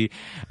Jovanovski.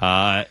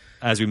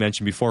 As we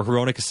mentioned before,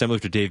 Hronek is similar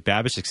to Dave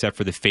Babish, except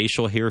for the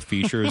facial hair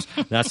features.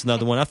 That's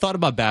another one. I thought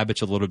about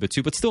Babish a little bit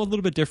too, but still a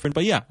little bit different.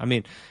 But yeah, I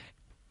mean,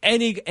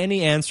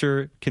 any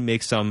answer can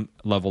make some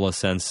level of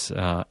sense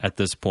at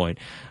this point.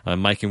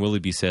 Mike and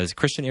Willoughby says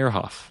Christian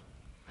Ehrhoff.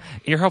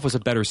 Ehrhoff was a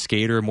better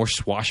skater, more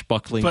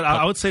swashbuckling. But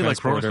I would say like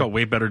Hronek's got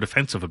way better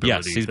defensive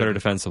abilities. Yes, he's better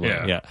defensively.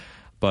 Yeah.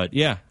 But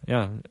yeah.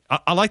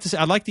 I like to.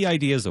 I like the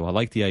ideas, though. I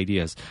like the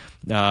ideas.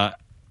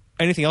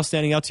 Anything else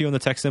standing out to you in the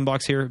text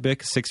inbox here,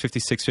 Vic?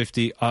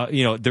 650.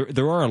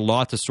 There are a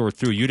lot to sort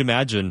through. You'd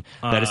imagine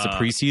that it's the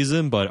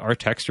preseason, but our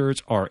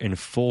texters are in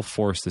full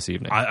force this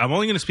evening. I'm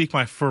only going to speak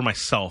for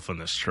myself in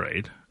this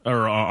trade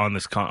or on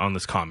this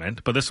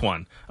comment, but this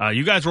one,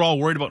 you guys were all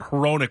worried about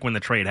Hronek when the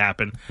trade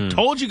happened.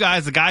 Told you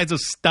guys the guy's a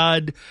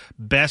stud,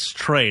 best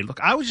trade. Look,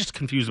 I was just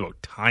confused about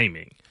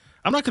timing.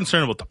 I'm not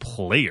concerned about the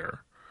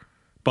player,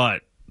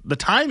 but the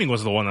timing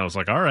was the one that was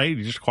like, all right,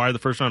 you just acquired the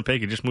first round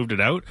pick, you just moved it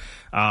out.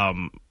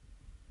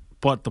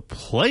 But the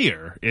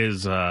player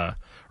is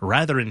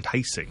rather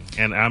enticing,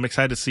 and I'm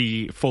excited to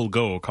see full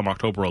go come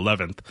October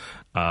 11th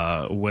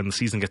when the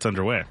season gets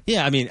underway.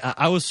 Yeah, I mean,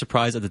 I was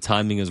surprised at the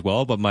timing as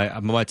well, but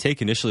my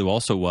take initially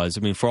also was, I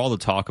mean, for all the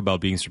talk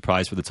about being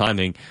surprised for the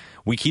timing,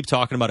 we keep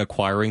talking about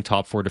acquiring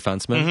top four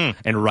defensemen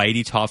and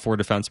righty top four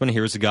defensemen.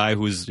 Here's a guy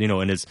who's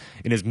in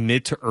his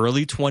mid to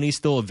early 20s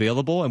still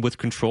available and with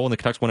control, and the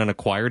Canucks went and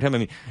acquired him. I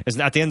mean, it's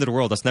not the end of the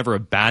world. That's never a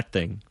bad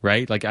thing,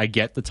 right? Like, I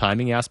get the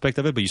timing aspect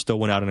of it, but you still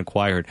went out and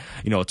acquired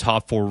a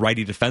top four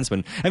righty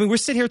defenseman. I mean, we're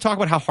sitting here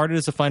talking about how hard it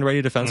is to find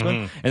righty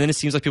defensemen, and then it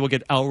seems like people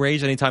get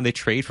outraged anytime they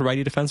trade for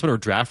righty defensemen or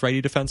draft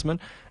righty defensemen.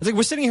 It's like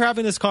we're sitting here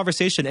having this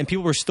conversation, and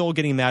people are still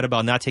getting mad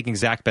about not taking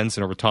Zach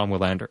Benson over Tom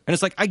Willander. And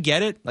it's like, I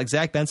get it. Like,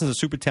 Zach Benson's a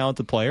super talented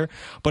player,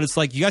 but it's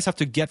like you guys have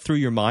to get through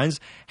your minds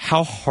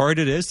how hard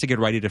it is to get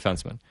righty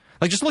defensemen.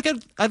 Like, just look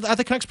at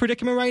the Canucks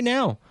predicament right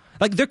now.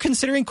 Like, they're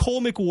considering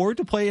Cole McWard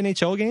to play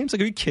NHL games.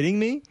 Like, are you kidding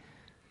me?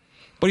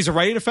 But he's a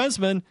righty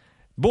defenseman.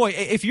 Boy,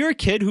 if you're a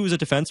kid who's a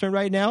defenseman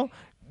right now,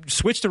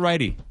 switch to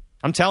righty.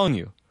 I'm telling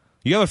you.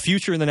 You have a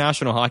future in the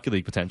National Hockey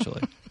League,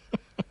 potentially.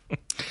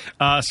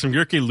 Some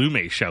Jyrki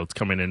Lume shouts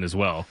coming in as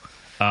well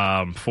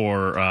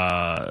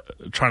for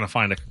trying to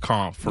find a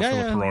comp for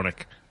Filip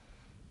Hronek.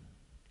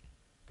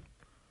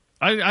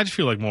 I just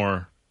feel like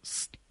more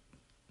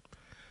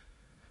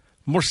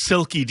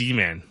silky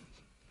D-man.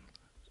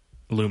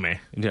 Lume.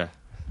 Yeah.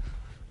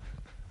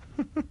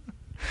 What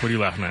are you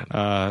laughing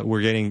at?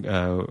 We're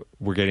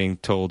getting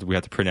told we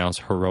have to pronounce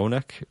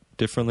Hronek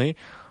differently.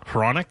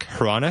 Hronek?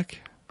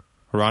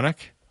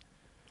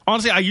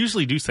 Honestly, I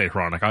usually do say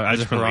Hronek. I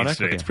just Hronek?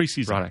 today. Okay. It's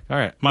preseason. Hronek. All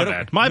right. My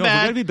bad. We're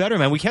gonna be better,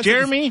 man. We can't.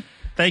 Jeremy,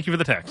 thank you for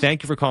the text.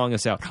 Thank you for calling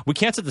us out. We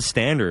can't set the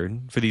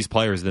standard for these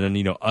players and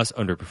then us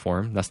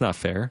underperform. That's not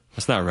fair.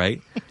 That's not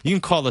right. You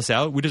can call us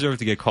out. We deserve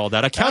to get called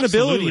out.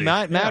 Accountability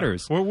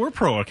matters. We're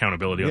pro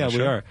accountability. Yeah,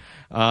 we are.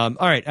 All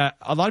right.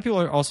 A lot of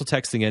people are also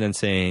texting in and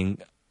saying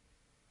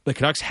the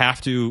Canucks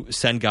have to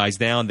send guys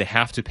down. They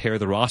have to pare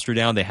the roster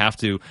down. They have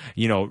to,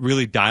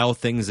 really dial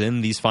things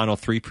in these final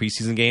 3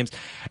 preseason games.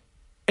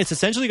 It's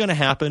essentially going to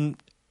happen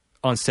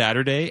on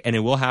Saturday, and it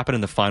will happen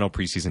in the final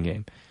preseason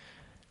game.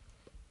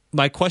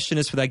 My question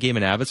is, for that game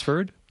in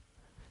Abbotsford,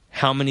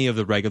 how many of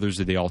the regulars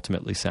did they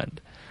ultimately send?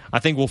 I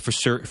think we'll for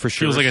sure.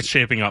 Feels like it's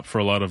shaping up for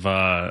a lot of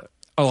the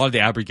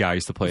Abry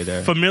guys to play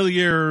there.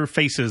 Familiar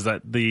faces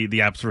that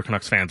the Abbotsford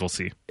Canucks fans will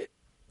see.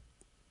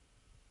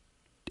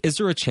 Is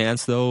there a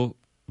chance, though,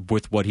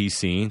 with what he's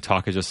seeing,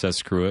 Taka just says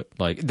screw it?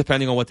 Like,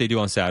 depending on what they do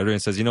on Saturday,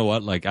 and says, you know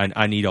what, like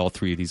I need all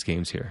 3 of these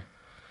games here.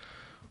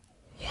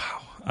 Wow.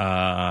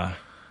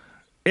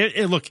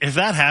 Look, if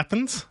that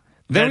happens,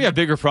 then we have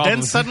bigger problems.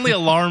 Then suddenly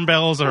alarm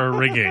bells are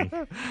ringing.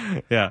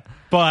 Yeah.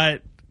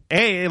 But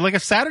hey, like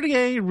if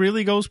Saturday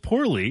really goes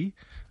poorly,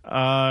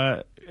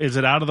 is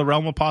it out of the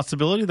realm of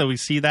possibility that we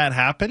see that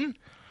happen?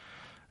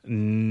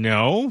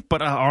 No,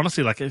 but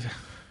honestly, like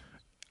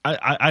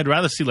I'd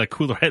rather see like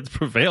cooler heads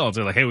prevail and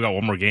say like, hey, we got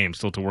one more game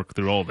still to work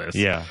through all this.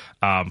 Yeah.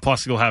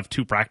 Plus, you'll have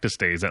 2 practice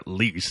days at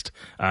least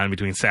in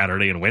between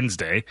Saturday and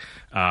Wednesday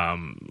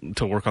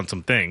to work on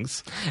some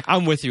things.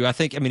 I'm with you. I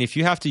think. I mean, if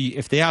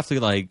they have to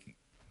like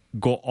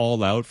go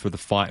all out for the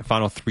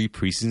final 3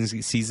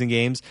 preseason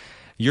games,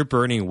 you're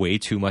burning way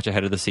too much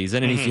ahead of the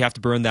season. And if you have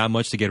to burn that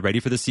much to get ready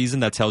for the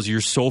season, that tells you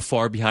you're so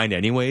far behind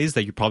anyways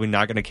that you're probably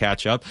not going to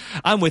catch up.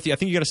 I'm with you. I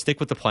think you got to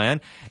stick with the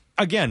plan.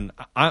 again,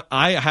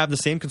 I have the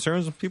same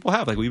concerns people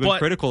have. Like, we've been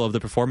critical of the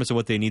performance of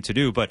what they need to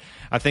do, but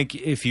I think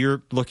if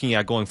you're looking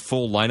at going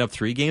full lineup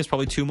 3 games,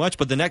 probably too much.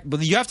 But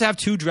you have to have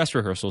 2 dress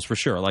rehearsals for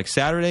sure. Like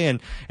Saturday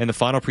and the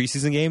final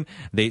preseason game,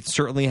 they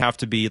certainly have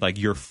to be like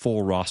your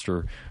full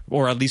roster,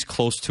 or at least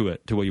close to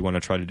it, to what you want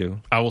to try to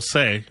do. I will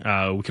say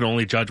we can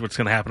only judge what's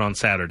going to happen on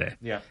Saturday.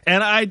 Yeah,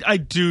 and I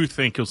do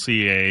think you'll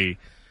see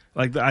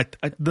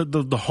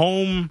the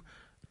home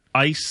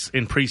ice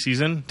in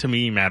preseason, to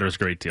me, matters a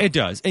great deal. It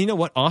does. And you know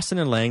what? Austin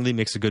and Langley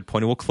makes a good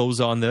point. And we'll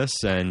close on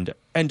this.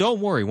 And don't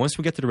worry. Once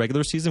we get to the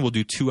regular season, we'll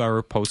do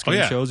 2-hour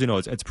post-game shows. You know,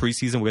 it's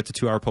preseason. We'll get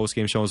to 2-hour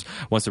post-game shows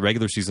once the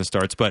regular season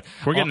starts. But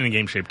we're getting in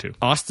game shape, too.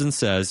 Austin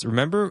says,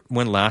 remember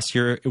when last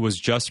year it was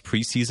just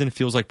preseason? It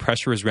feels like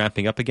pressure is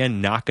ramping up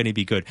again. Not going to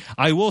be good.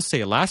 I will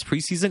say, last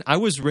preseason, I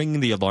was ringing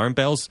the alarm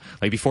bells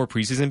like before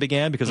preseason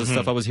began because of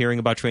stuff I was hearing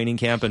about training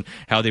camp and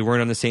how they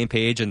weren't on the same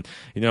page. And,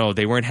 you know,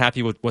 they weren't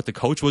happy with what the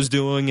coach was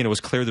doing. And it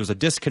was clear there was a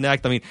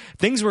disconnect. I mean,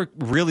 things were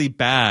really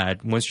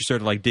bad once you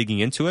started like digging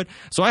into it.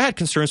 So I had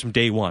concerns from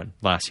day one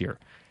last year.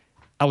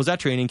 I was at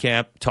training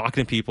camp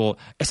talking to people.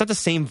 It's not the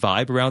same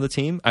vibe around the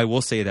team. I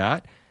will say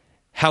that.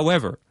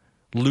 However,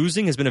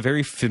 losing has been a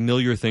very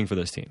familiar thing for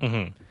this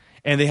team.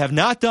 And they have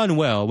not done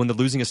well when the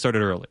losing has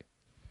started early.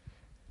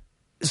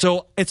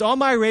 So it's on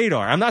my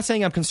radar. I'm not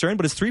saying I'm concerned,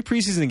 but it's 3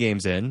 preseason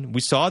games in.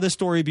 We saw this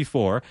story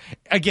before.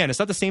 Again, it's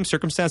not the same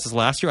circumstances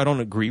last year. I don't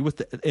agree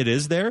with it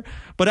is there.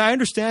 But I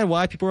understand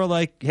why people are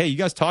like, hey, you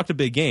guys talked a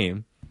big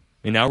game.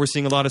 And now we're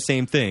seeing a lot of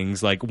same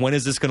things. Like, when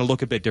is this going to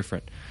look a bit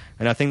different?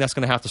 And I think that's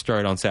going to have to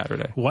start on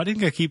Saturday. Why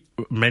didn't I keep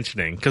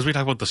mentioning? Because we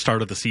talk about the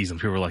start of the season.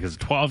 People were like, is it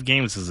 12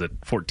 games? Is it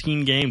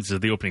 14 games? Is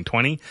it the opening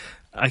 20?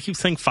 I keep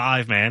saying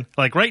 5, man.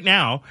 Like, right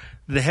now,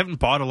 they haven't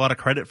bought a lot of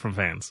credit from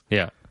fans.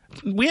 Yeah.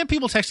 We had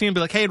people texting and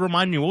be like, hey,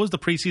 remind me, what was the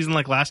preseason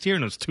like last year?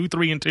 And it was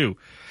 2-3-2.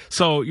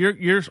 So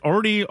you're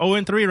already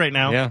 0-3 right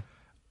now. Yeah.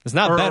 It's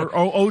not better.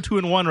 Or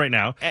 0-2-1 right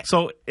now.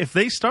 So if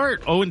they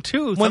start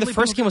 0-2, when the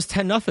first game was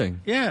 10-0.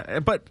 Yeah,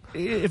 but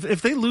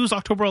if they lose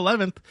October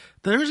 11th,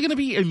 there's going to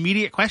be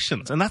immediate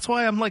questions, and that's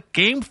why I'm like,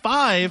 Game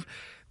 5,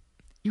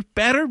 you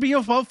better be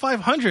above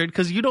 500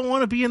 because you don't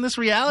want to be in this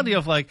reality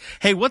of like,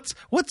 hey, what's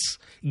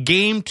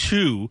Game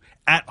 2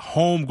 at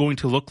home going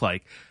to look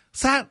like?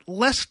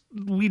 Lest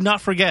we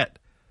not forget.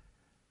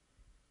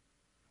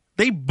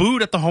 They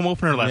booed at the home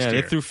opener last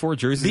year. They threw 4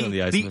 jerseys on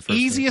the ice. The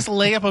easiest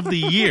layup of the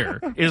year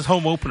is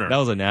home opener. That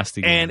was a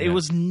nasty game. And it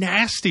was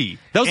nasty.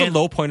 That was the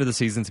low point of the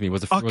season to me,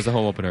 was the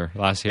home opener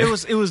last year.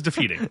 It was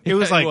defeating. It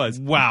was like,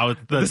 wow.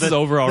 This is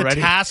over already.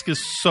 The task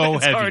is so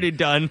heavy. It's already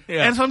done.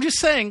 Yeah. And so I'm just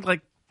saying,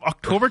 like,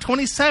 October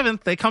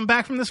 27th, they come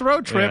back from this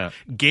road trip.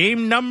 Yeah.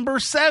 Game number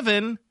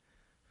 7.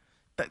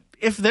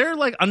 If they're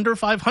like under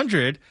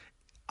 500...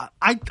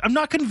 I'm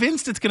not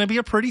convinced it's going to be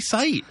a pretty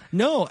sight.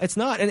 No, it's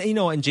not. And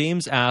and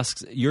James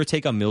asks, your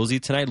take on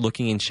Millsy tonight,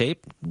 looking in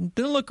shape?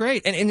 Didn't look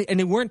great. And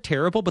they weren't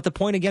terrible, but the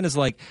point again is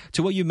like,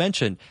 to what you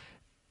mentioned,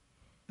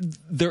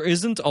 there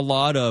isn't a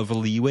lot of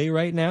leeway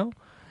right now.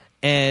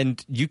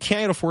 And you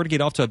can't afford to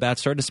get off to a bad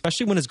start,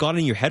 especially when it's gone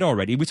in your head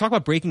already. We talk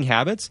about breaking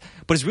habits,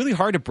 but it's really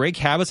hard to break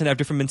habits and have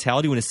different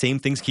mentality when the same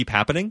things keep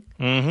happening.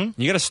 You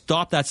got to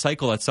stop that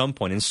cycle at some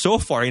point. And so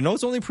far,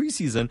 it's only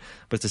preseason,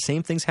 but it's the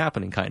same things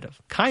happening, kind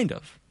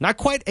of. Not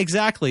quite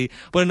exactly,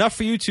 but enough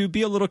for you to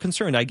be a little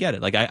concerned. I get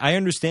it. Like, I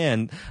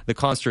understand the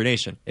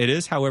consternation. It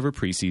is, however,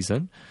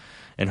 preseason.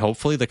 And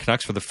hopefully the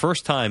Canucks, for the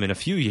first time in a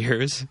few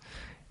years,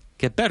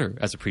 get better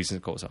as the preseason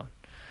goes on.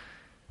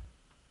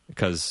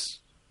 Because...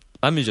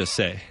 let me just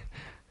say,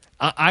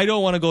 I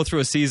don't want to go through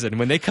a season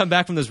when they come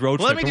back from this road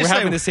trip and we're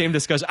having the same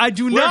discussion. I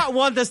do not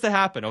want this to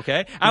happen,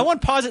 okay? I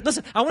want positive.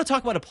 Listen, I want to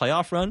talk about a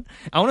playoff run.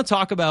 I want to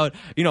talk about,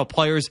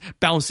 players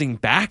bouncing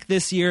back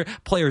this year,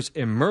 players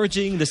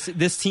emerging,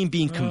 this team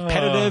being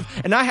competitive.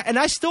 And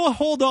I still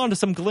hold on to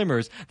some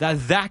glimmers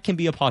that can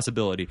be a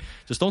possibility.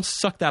 Just don't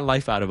suck that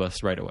life out of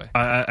us right away.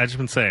 I just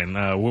been saying,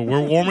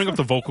 we're warming up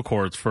the vocal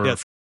cords for...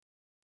 Yes.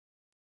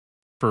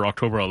 For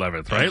October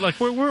 11th, right? Like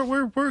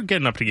we're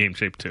getting up to game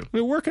shape too.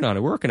 We're working on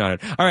it.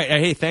 All right.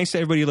 Hey, thanks to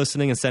everybody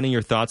listening and sending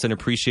your thoughts, and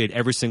appreciate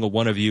every single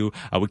one of you.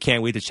 We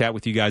can't wait to chat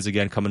with you guys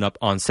again coming up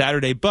on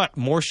Saturday. But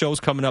more shows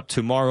coming up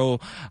tomorrow.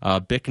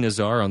 Bick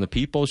Nazar on the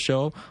People's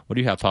Show. What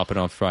do you have popping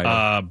on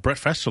Friday? Brett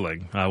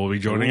Festerling will be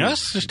joining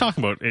us, just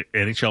talking about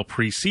NHL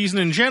preseason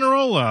in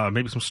general.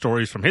 Maybe some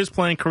stories from his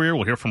playing career.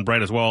 We'll hear from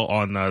Brett as well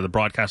on the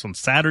broadcast on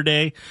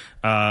Saturday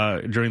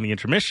during the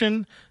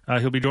intermission.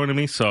 He'll be joining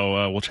me,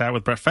 so we'll chat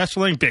with Brett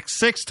Festerling. Big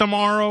 6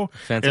 tomorrow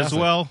as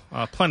well.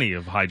 Plenty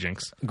of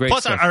hijinks. Great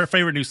Plus stuff. Our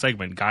favorite new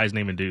segment, Guys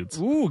Naming Dudes.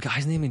 Ooh,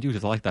 Guys Naming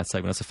Dudes. I like that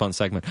segment. That's a fun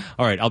segment.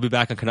 All right, I'll be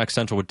back on Canucks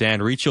Central with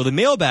Dan Riccio. The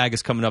mailbag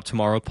is coming up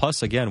tomorrow.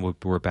 Plus, again,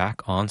 we're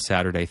back on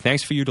Saturday.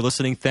 Thanks for you to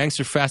listening. Thanks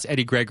to Fast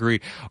Eddie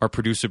Gregory, our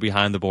producer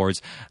behind the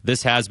boards.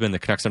 This has been the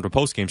Canucks Central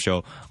postgame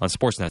show on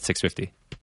Sportsnet 650.